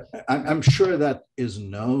 But I'm sure that is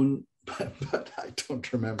known, but I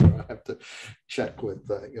don't remember. I have to check with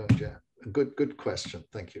Youngjan. Good question.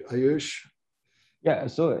 Thank you. Ayush? Yeah,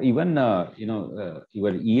 so even,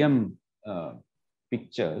 your EM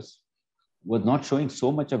pictures was not showing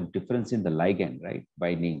so much of difference in the ligand, right?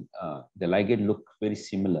 Binding. The ligand looked very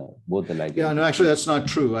similar, both the ligand. Yeah, no, actually that's not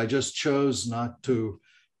true. I just chose not to.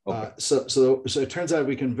 Okay. So it turns out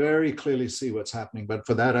we can very clearly see what's happening, but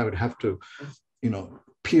for that I would have to,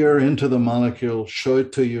 peer into the molecule, show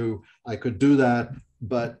it to you. I could do that,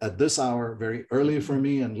 but at this hour, very early for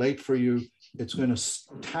me and late for you, it's going to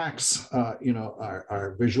tax,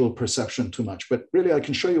 our visual perception too much. But really, I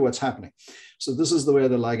can show you what's happening. So this is the way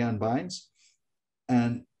the ligand binds.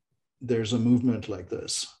 and there's a movement like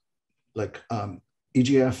this, like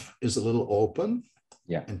EGF is a little open,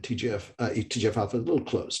 yeah, and TGF alpha is a little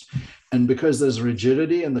closed, and because there's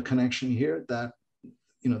rigidity in the connection here, that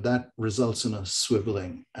that results in a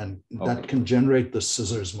swiveling, and that can generate the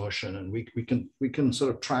scissors motion, and we can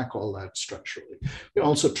sort of track all that structurally. We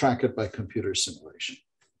also track it by computer simulation.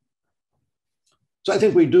 So I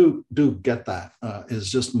think we do get that.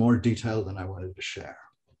 It's just more detail than I wanted to share.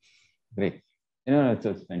 Great.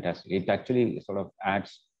 It's fantastic. It actually sort of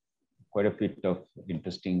adds quite a bit of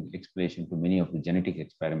interesting explanation to many of the genetic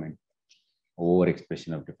experiment,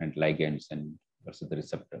 overexpression of different ligands and versus the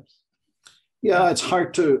receptors. Yeah, it's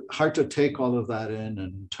hard to take all of that in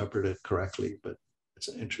and interpret it correctly, but it's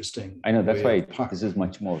an interesting. I know, that's why this is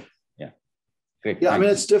much more. Yeah, great. Yeah, I mean,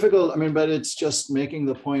 it's difficult. I mean, but it's just making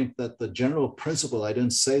the point that the general principle, I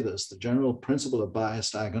didn't say this, the general principle of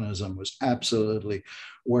biased agonism was absolutely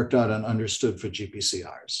worked out and understood for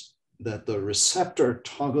GPCRs, that the receptor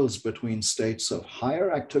toggles between states of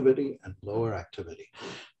higher activity and lower activity,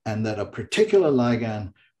 and that a particular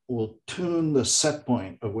ligand will tune the set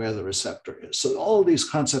point of where the receptor is. So all these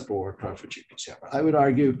concepts will work out for GPCR. I would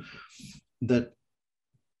argue that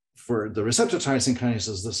for the receptor tyrosine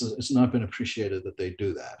kinases, it's not been appreciated that they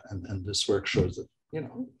do that, and this work shows that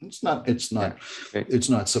it's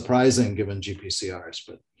not surprising given GPCRs,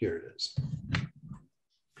 but here it is.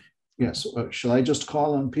 Yes, shall I just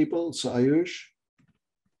call on people? So Ayush.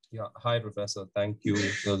 Yeah, hi, Professor. Thank you.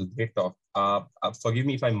 It was a great talk. Forgive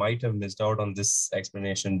me if I might have missed out on this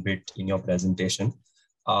explanation bit in your presentation.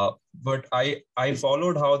 But I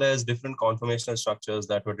followed how there's different conformational structures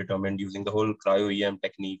that were determined using the whole cryo-EM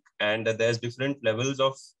technique, and that there's different levels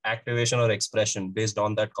of activation or expression based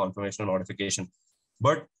on that conformational modification.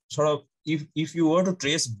 But sort of, if you were to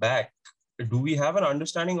trace back, do we have an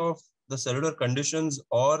understanding of the cellular conditions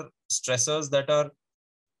or stressors that are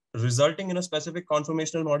resulting in a specific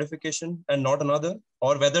conformational modification and not another,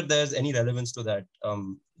 or whether there's any relevance to that?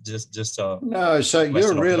 No, so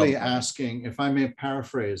you're really asking, if I may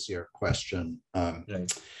paraphrase your question,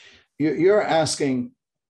 right. You're asking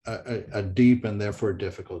a deep and therefore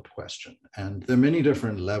difficult question. And there are many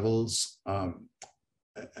different levels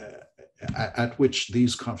at which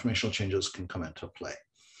these conformational changes can come into play.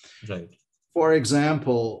 Right. For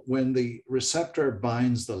example, when the receptor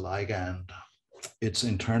binds the ligand, it's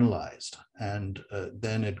internalized, and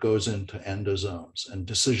then it goes into endosomes, and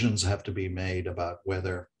decisions have to be made about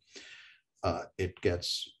whether it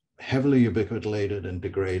gets heavily ubiquitinated and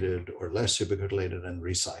degraded or less ubiquitinated and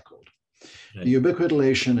recycled. Right. The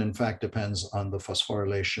ubiquitination, in fact, depends on the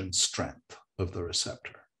phosphorylation strength of the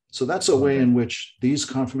receptor. So that's a way in which these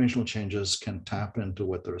conformational changes can tap into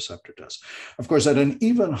what the receptor does. Of course, at an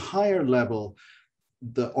even higher level,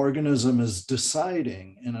 the organism is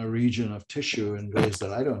deciding in a region of tissue in ways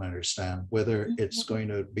that I don't understand, whether it's going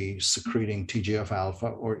to be secreting TGF alpha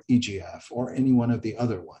or EGF or any one of the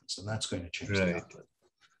other ones, and that's going to change the output.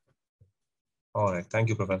 All right, thank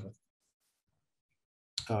you, Professor.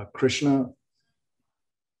 Krishna.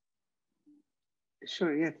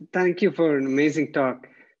 Sure, yeah, thank you for an amazing talk.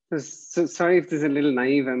 So sorry if this is a little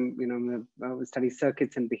naive. I study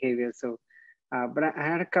circuits and behavior, so, but I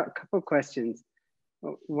had a couple of questions.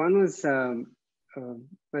 One was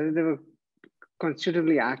whether there were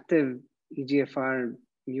constitutively active EGFR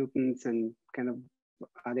mutants, and kind of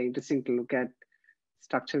are they interesting to look at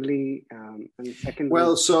structurally? And second,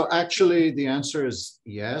 well, so actually the answer is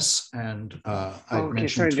yes, and I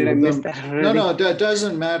mentioned sorry, did I miss that already? No, that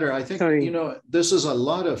doesn't matter. I think this is a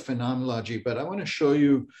lot of phenomenology, but I want to show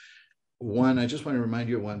you one. I just want to remind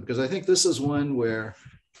you of one, because I think this is one where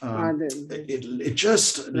it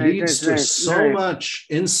just leads to so much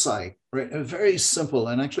insight, right? Very simple,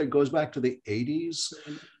 and actually it goes back to the 80s,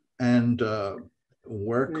 and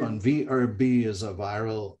work on VRB is a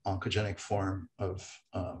viral oncogenic form of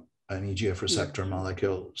an EGF receptor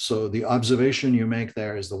molecule. So the observation you make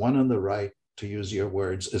there is the one on the right, to use your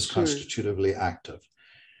words, is constitutively active.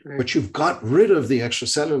 But you've got rid of the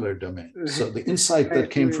extracellular domain. So the insight that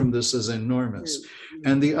came from this is enormous.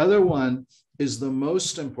 And the other one is the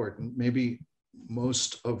most important, maybe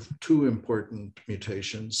most of two important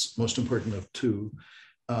mutations, most important of two,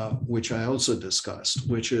 which I also discussed,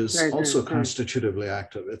 which is also constitutively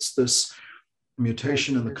active. It's this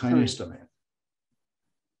mutation in the kinase domain.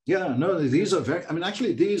 Yeah, no, these are very, I mean,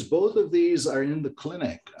 actually both of these are in the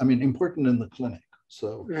clinic. I mean, important in the clinic.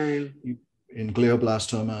 So in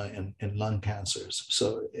glioblastoma and in lung cancers.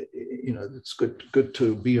 So, it's good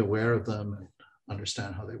to be aware of them and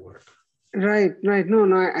understand how they work. Right. No,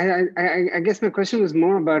 I guess my question was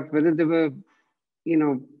more about whether there were,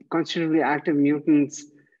 constitutively active mutants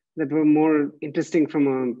that were more interesting from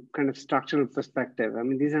a kind of structural perspective? I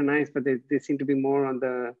mean, these are nice, but they seem to be more on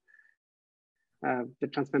the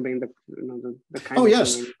transmembrane, the kind Oh, of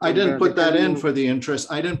yes. thing. I didn't put that in for the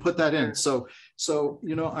interest. I didn't put that in. So,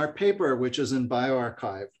 our paper, which is in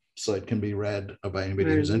bioRxiv, so it can be read by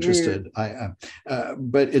anybody who's interested.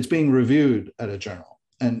 But it's being reviewed at a journal.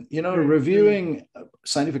 And, reviewing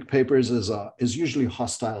scientific papers is usually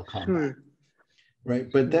hostile combat,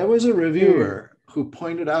 right? But there was a reviewer who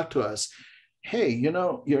pointed out to us, hey,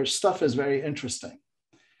 your stuff is very interesting.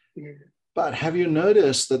 But have you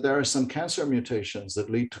noticed that there are some cancer mutations that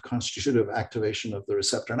lead to constitutive activation of the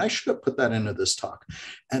receptor? And I should have put that into this talk.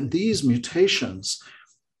 And these mutations,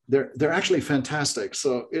 they're actually fantastic.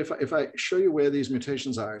 So if I show you where these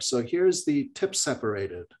mutations are, so here's the tip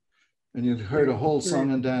separated. And you've heard a whole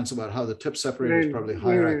song and dance about how the tip separated is probably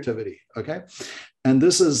higher activity, okay? And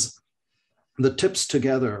this is the tips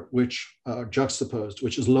together, which are juxtaposed,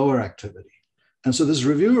 which is lower activity. And so this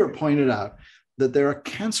reviewer pointed out that there are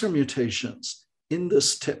cancer mutations in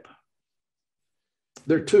this tip.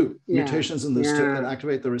 There are two mutations in this tip that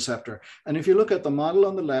activate the receptor. And if you look at the model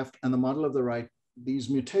on the left and the model of the right, these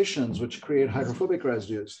mutations, which create hydrophobic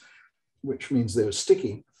residues, which means they're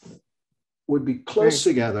sticky, would be close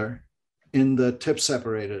together in the tip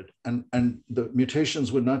separated, and the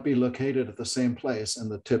mutations would not be located at the same place and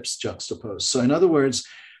the tips juxtaposed. So in other words,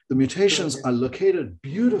 the mutations are located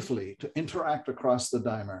beautifully to interact across the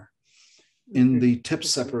dimer in the tip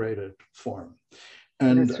separated form.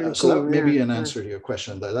 And really so that may be an answer to your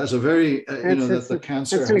question. That's a very, that the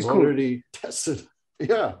cancer has already tested.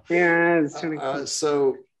 Yeah. Yeah, it's really cool.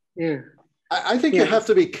 So I think you have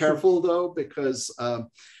to be careful though, because,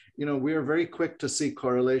 we're very quick to see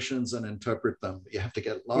correlations and interpret them. You have to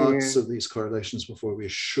get lots of these correlations before we're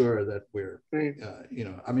sure that we're,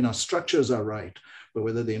 our structures are right, but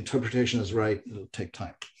whether the interpretation is right, it'll take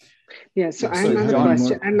time. Yeah, so I have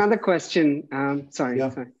another question. Sorry.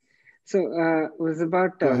 So it was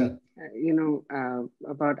about, about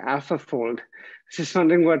AlphaFold. Just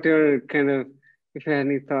wondering what your if you had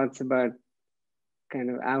any thoughts about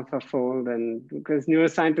AlphaFold, and because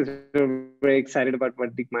neuroscientists are very excited about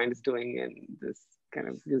what DeepMind is doing and this kind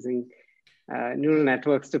of using neural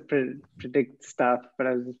networks to predict stuff. But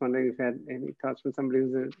I was just wondering if you had any thoughts from somebody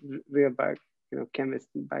who's a real chemist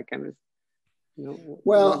and biochemist.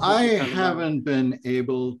 Well, I haven't been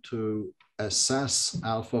able to assess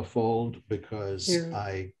AlphaFold because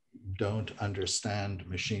I don't understand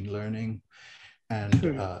machine learning. And,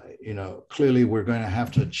 clearly we're going to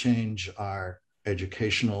have to change our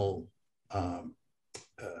educational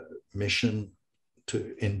mission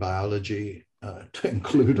in biology to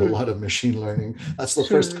include a lot of machine learning. That's the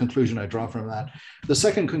first conclusion I draw from that. The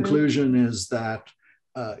second conclusion is that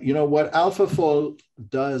what AlphaFold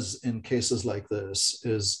does in cases like this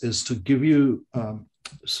is to give you,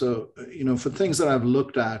 for things that I've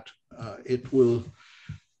looked at, it will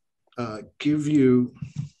give you,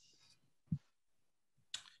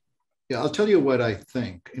 I'll tell you what I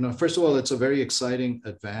think. First of all, it's a very exciting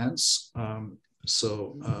advance.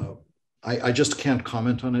 I just can't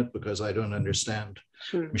comment on it because I don't understand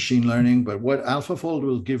machine learning. But what AlphaFold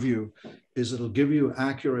will give you is it'll give you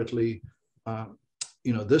accurately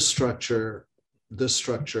this structure,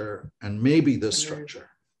 and maybe this structure,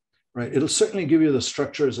 right? It'll certainly give you the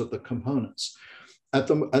structures of the components. At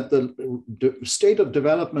the state of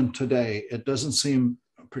development today, it doesn't seem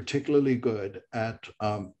particularly good at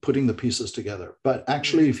putting the pieces together. But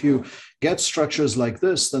actually, if you get structures like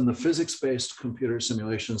this, then the physics-based computer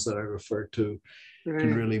simulations that I referred to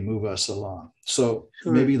can really move us along. So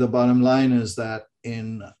maybe the bottom line is that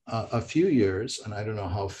in a few years, and I don't know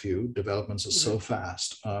how few, developments are so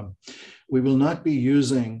fast, we will not be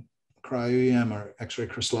using cryo-EM or X-ray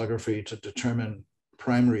crystallography to determine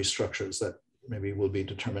primary structures that maybe will be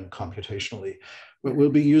determined computationally, but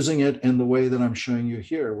we'll be using it in the way that I'm showing you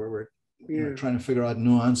here, where we're trying to figure out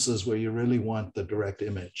nuances where you really want the direct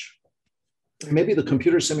image. Maybe the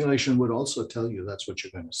computer simulation would also tell you that's what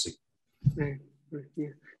you're going to see.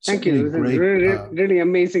 Thank you. It was a really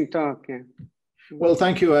amazing talk. Well,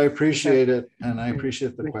 thank you. I appreciate it. And I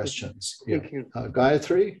appreciate the questions. Thank you.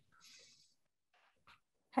 Gayatri?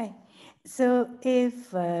 Hi. So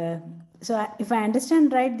if I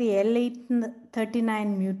understand right, the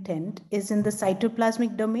L839 mutant is in the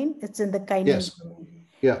cytoplasmic domain. It's in the kinase domain.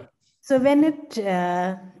 Yeah. So when it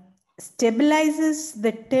stabilizes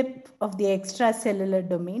the tip of the extracellular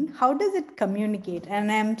domain, how does it communicate?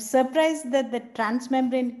 And I'm surprised that the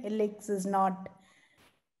transmembrane helix is not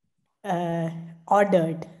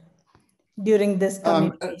ordered. during this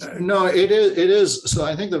communication? No, it is. So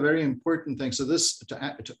I think the very important thing, so this,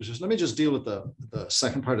 let me just deal with the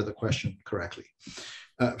second part of the question correctly.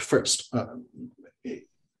 First, the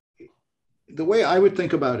way I would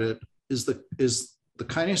think about it is the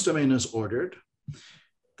kinase domain is ordered,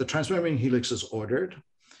 the transmembrane helix is ordered,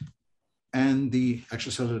 and the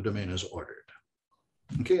extracellular domain is ordered.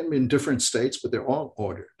 Okay, I mean, in different states, but they're all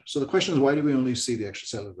ordered. So the question is, why do we only see the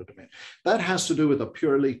extracellular domain? That has to do with a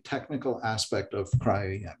purely technical aspect of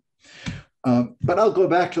cryo-EM. But I'll go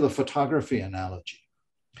back to the photography analogy.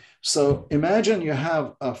 So imagine you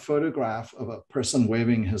have a photograph of a person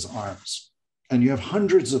waving his arms, and you have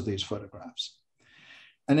hundreds of these photographs.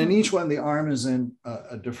 And in each one, the arm is in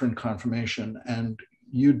a different conformation, and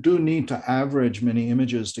you do need to average many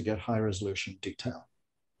images to get high resolution detail.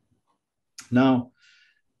 Now,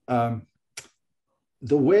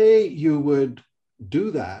 the way you would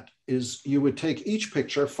do that is you would take each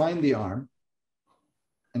picture, find the arm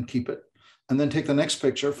and keep it, and then take the next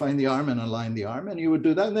picture, find the arm and align the arm, and you would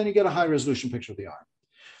do that, and then you get a high resolution picture of the arm.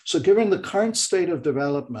 So given the current state of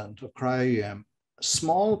development of cryo-EM,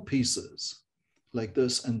 small pieces like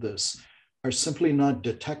this and this are simply not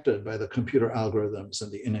detected by the computer algorithms in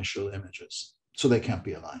the initial images, so they can't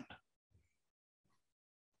be aligned.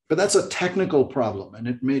 But that's a technical problem, and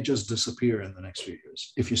it may just disappear in the next few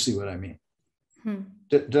years, if you see what I mean.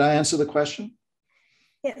 Did I answer the question?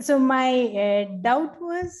 Yeah, so my doubt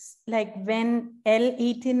was like when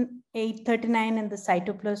L18839 in the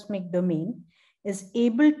cytoplasmic domain is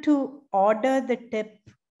able to order the tip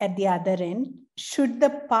at the other end, shouldn't the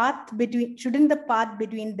path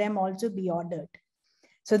between them also be ordered?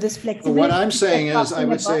 So this flexibility. What I'm saying is, I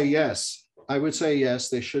would say yes. I would say yes,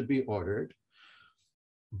 they should be ordered.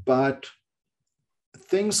 But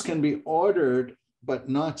things can be ordered, but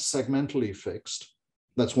not segmentally fixed.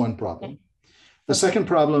 That's one problem. The second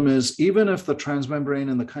problem is, even if the transmembrane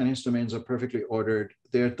and the kinase domains are perfectly ordered,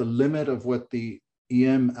 they're at the limit of what the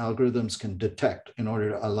EM algorithms can detect in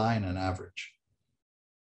order to align an average.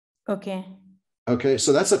 Okay. Okay,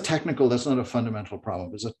 so that's that's not a fundamental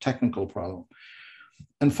problem. It's a technical problem.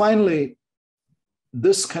 And finally,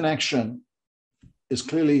 this connection is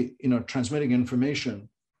clearly, transmitting information,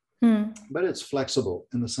 but it's flexible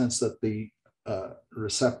in the sense that the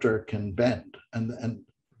receptor can bend. And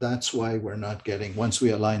that's why we're not getting, once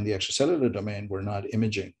we align the extracellular domain, we're not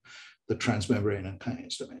imaging the transmembrane and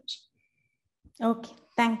kinase domains. Okay,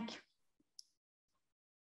 thank you.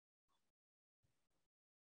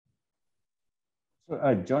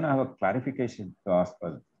 So, John, I have a clarification to ask.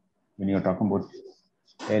 When you're talking about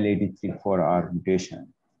L834R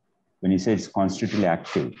mutation, when you say it's constitutively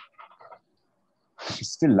active,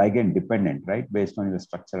 it's still ligand dependent, right? Based on your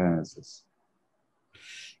structural analysis.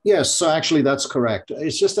 Yes, so actually that's correct.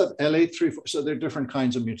 It's just that L834, so there are different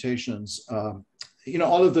kinds of mutations.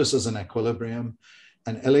 All of this is an equilibrium,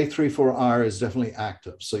 and L834R is definitely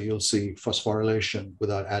active. So you'll see phosphorylation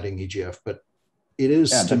without adding EGF, but it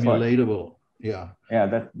is stimulatable. Yeah.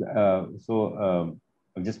 I'm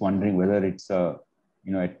just wondering whether it's the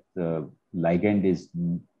ligand is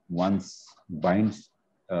once binds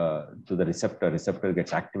to the receptor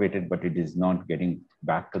gets activated, but it is not getting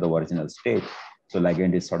back to the original state. So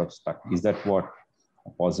ligand is sort of stuck. Is that what a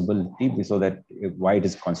possibility? So that why it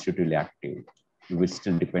is constitutively active, it is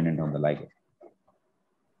still dependent on the ligand.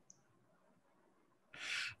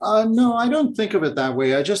 No, I don't think of it that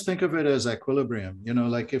way. I just think of it as equilibrium.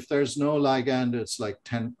 Like if there's no ligand, it's like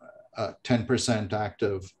 10%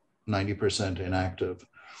 active, 90% inactive.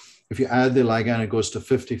 If you add the ligand, it goes to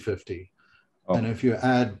 50-50. Oh. And if you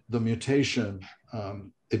add the mutation,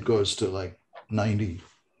 it goes to like 90-10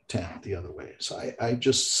 the other way. So I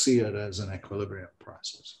just see it as an equilibrium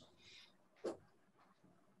process.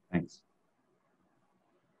 Thanks.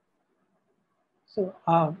 So,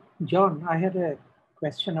 John, I had a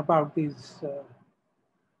question about these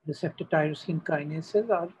receptor tyrosine kinases.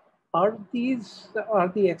 Are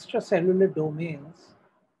the extracellular domains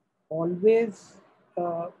always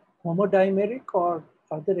homodimeric, or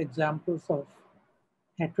are there examples of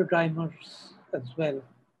heterodimers as well?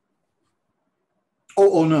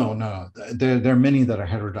 Oh no. There are many that are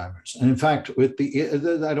heterodimers. And in fact, with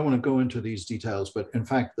I don't want to go into these details, but in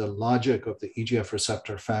fact, the logic of the EGF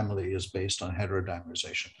receptor family is based on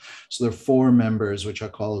heterodimerization. So there are 4 members, which are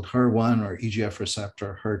called HER1 or EGF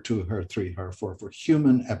receptor, HER2, HER3, HER4 for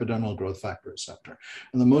human epidermal growth factor receptor.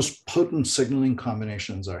 And the most potent signaling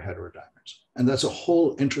combinations are heterodimers. And that's a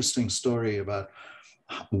whole interesting story about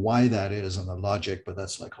why that is and the logic, but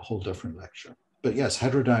that's like a whole different lecture. But yes,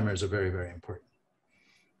 heterodimers are very, very important.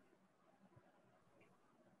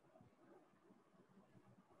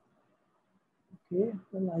 Okay,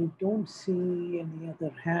 well, I don't see any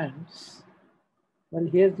other hands. Well,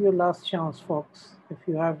 here's your last chance, folks, if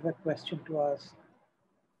you have a question to ask.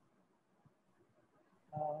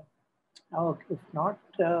 If not,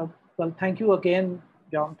 well, thank you again,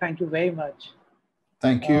 John. Thank you very much.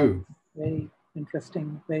 Thank you. Very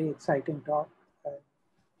interesting, very exciting talk.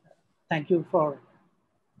 Thank you for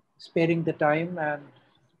sparing the time and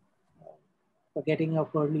for getting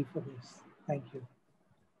up early for this. Thank you.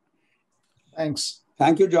 Thanks.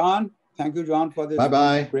 Thank you, John. Thank you, John, for this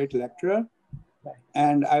great lecture. Bye.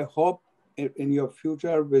 And I hope in your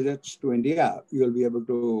future visits to India, you'll be able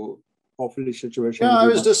to hopefully situation. Yeah, I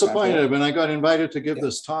was disappointed when I got invited to give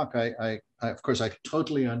this talk. I of course, I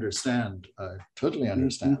totally understand, but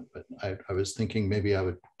I was thinking maybe I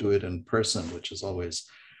would do it in person, which is always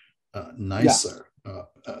nicer.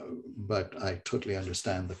 But I totally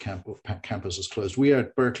understand the campus is closed. We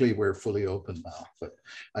at Berkeley, we're fully open now, but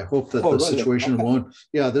I hope that the situation won't,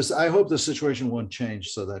 I hope the situation won't change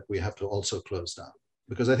so that we have to also close down,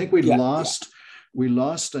 because I think we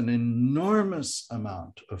lost an enormous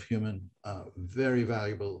amount of very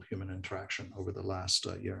valuable human interaction over the last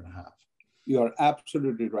year and a half. You're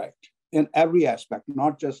absolutely right. In every aspect,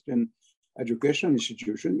 not just in education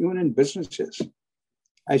institutions, even in businesses.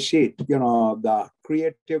 I see it, the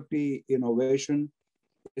creativity, innovation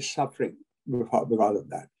is suffering because of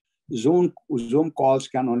that. Zoom calls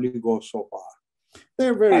can only go so far.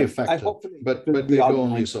 They're very effective, but they go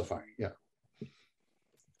only so far,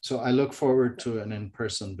 So I look forward to an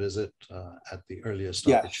in-person visit at the earliest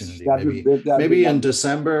opportunity. Maybe in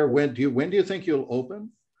December. When do you think you'll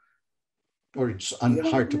open? Or it's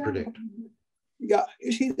hard to predict? Yeah,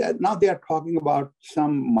 you see that now they are talking about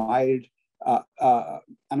some mild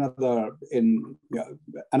another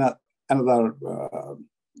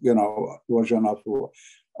version of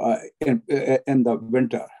in the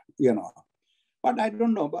winter, But I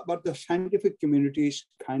don't know. But the scientific community is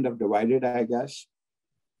kind of divided, I guess.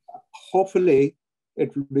 Hopefully,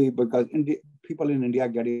 it will be because people in India are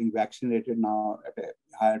getting vaccinated now at a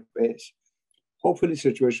higher pace. Hopefully,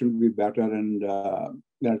 situation will be better and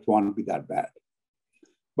it won't be that bad.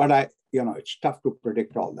 But it's tough to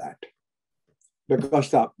predict all that because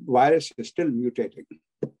the virus is still mutating.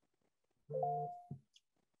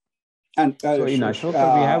 And so in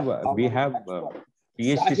Ashoka, we have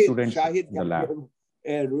PhD students in the lab.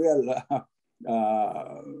 A real,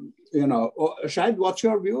 Shahid, what's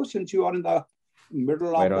your view since you are in the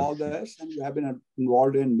middle of all this and you have been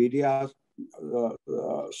involved in media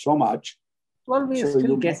so much? Well, we're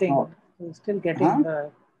still getting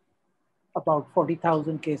about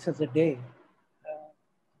 40,000 cases a day.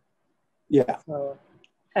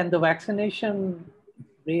 And the vaccination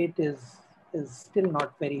rate is still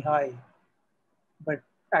not very high. But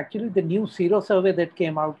actually, the new Sero survey that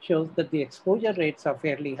came out shows that the exposure rates are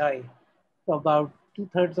fairly high. So about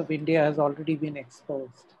 2/3 of India has already been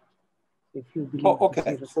exposed. If you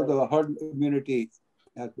believe so the herd immunity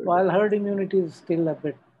has been. While herd immunity is still a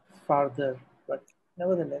bit farther, but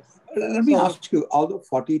nevertheless. Let me ask you, out of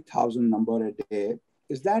 40,000 number a day,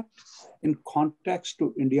 is that in context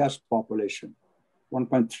to India's population,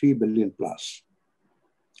 1.3 billion plus?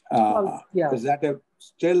 Is that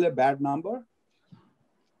still a bad number?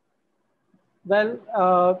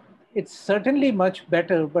 Well, it's certainly much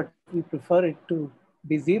better, but we prefer it to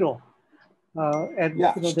be zero.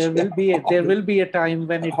 There will be a time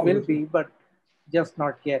when it will be, but just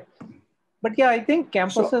not yet. But I think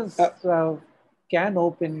campuses can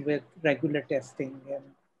open with regular testing and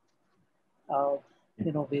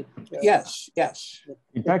yes.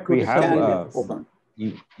 In fact, we have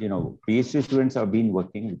PhD students have been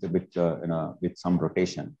working with some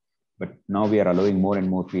rotation, but now we are allowing more and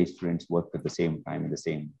more PhD students work at the same time in the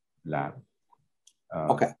same lab.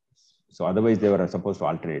 So otherwise they were supposed to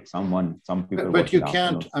alternate. Some people. But you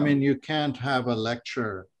can't. I mean, you can't have a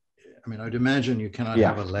lecture. I mean, I'd imagine you cannot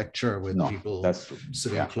have a lecture with people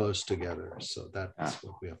sitting close together. So that's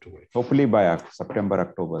what we have to wait. Hopefully by September,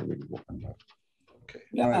 October, we'll open that. Okay.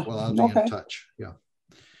 All right. Well, I'll be in touch. Yeah.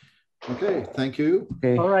 Okay. Thank you.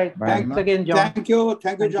 Okay. All right. Thanks again, John. Thank you.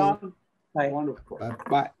 Thank you, John. Bye. Wonderful.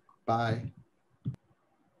 Bye. Bye.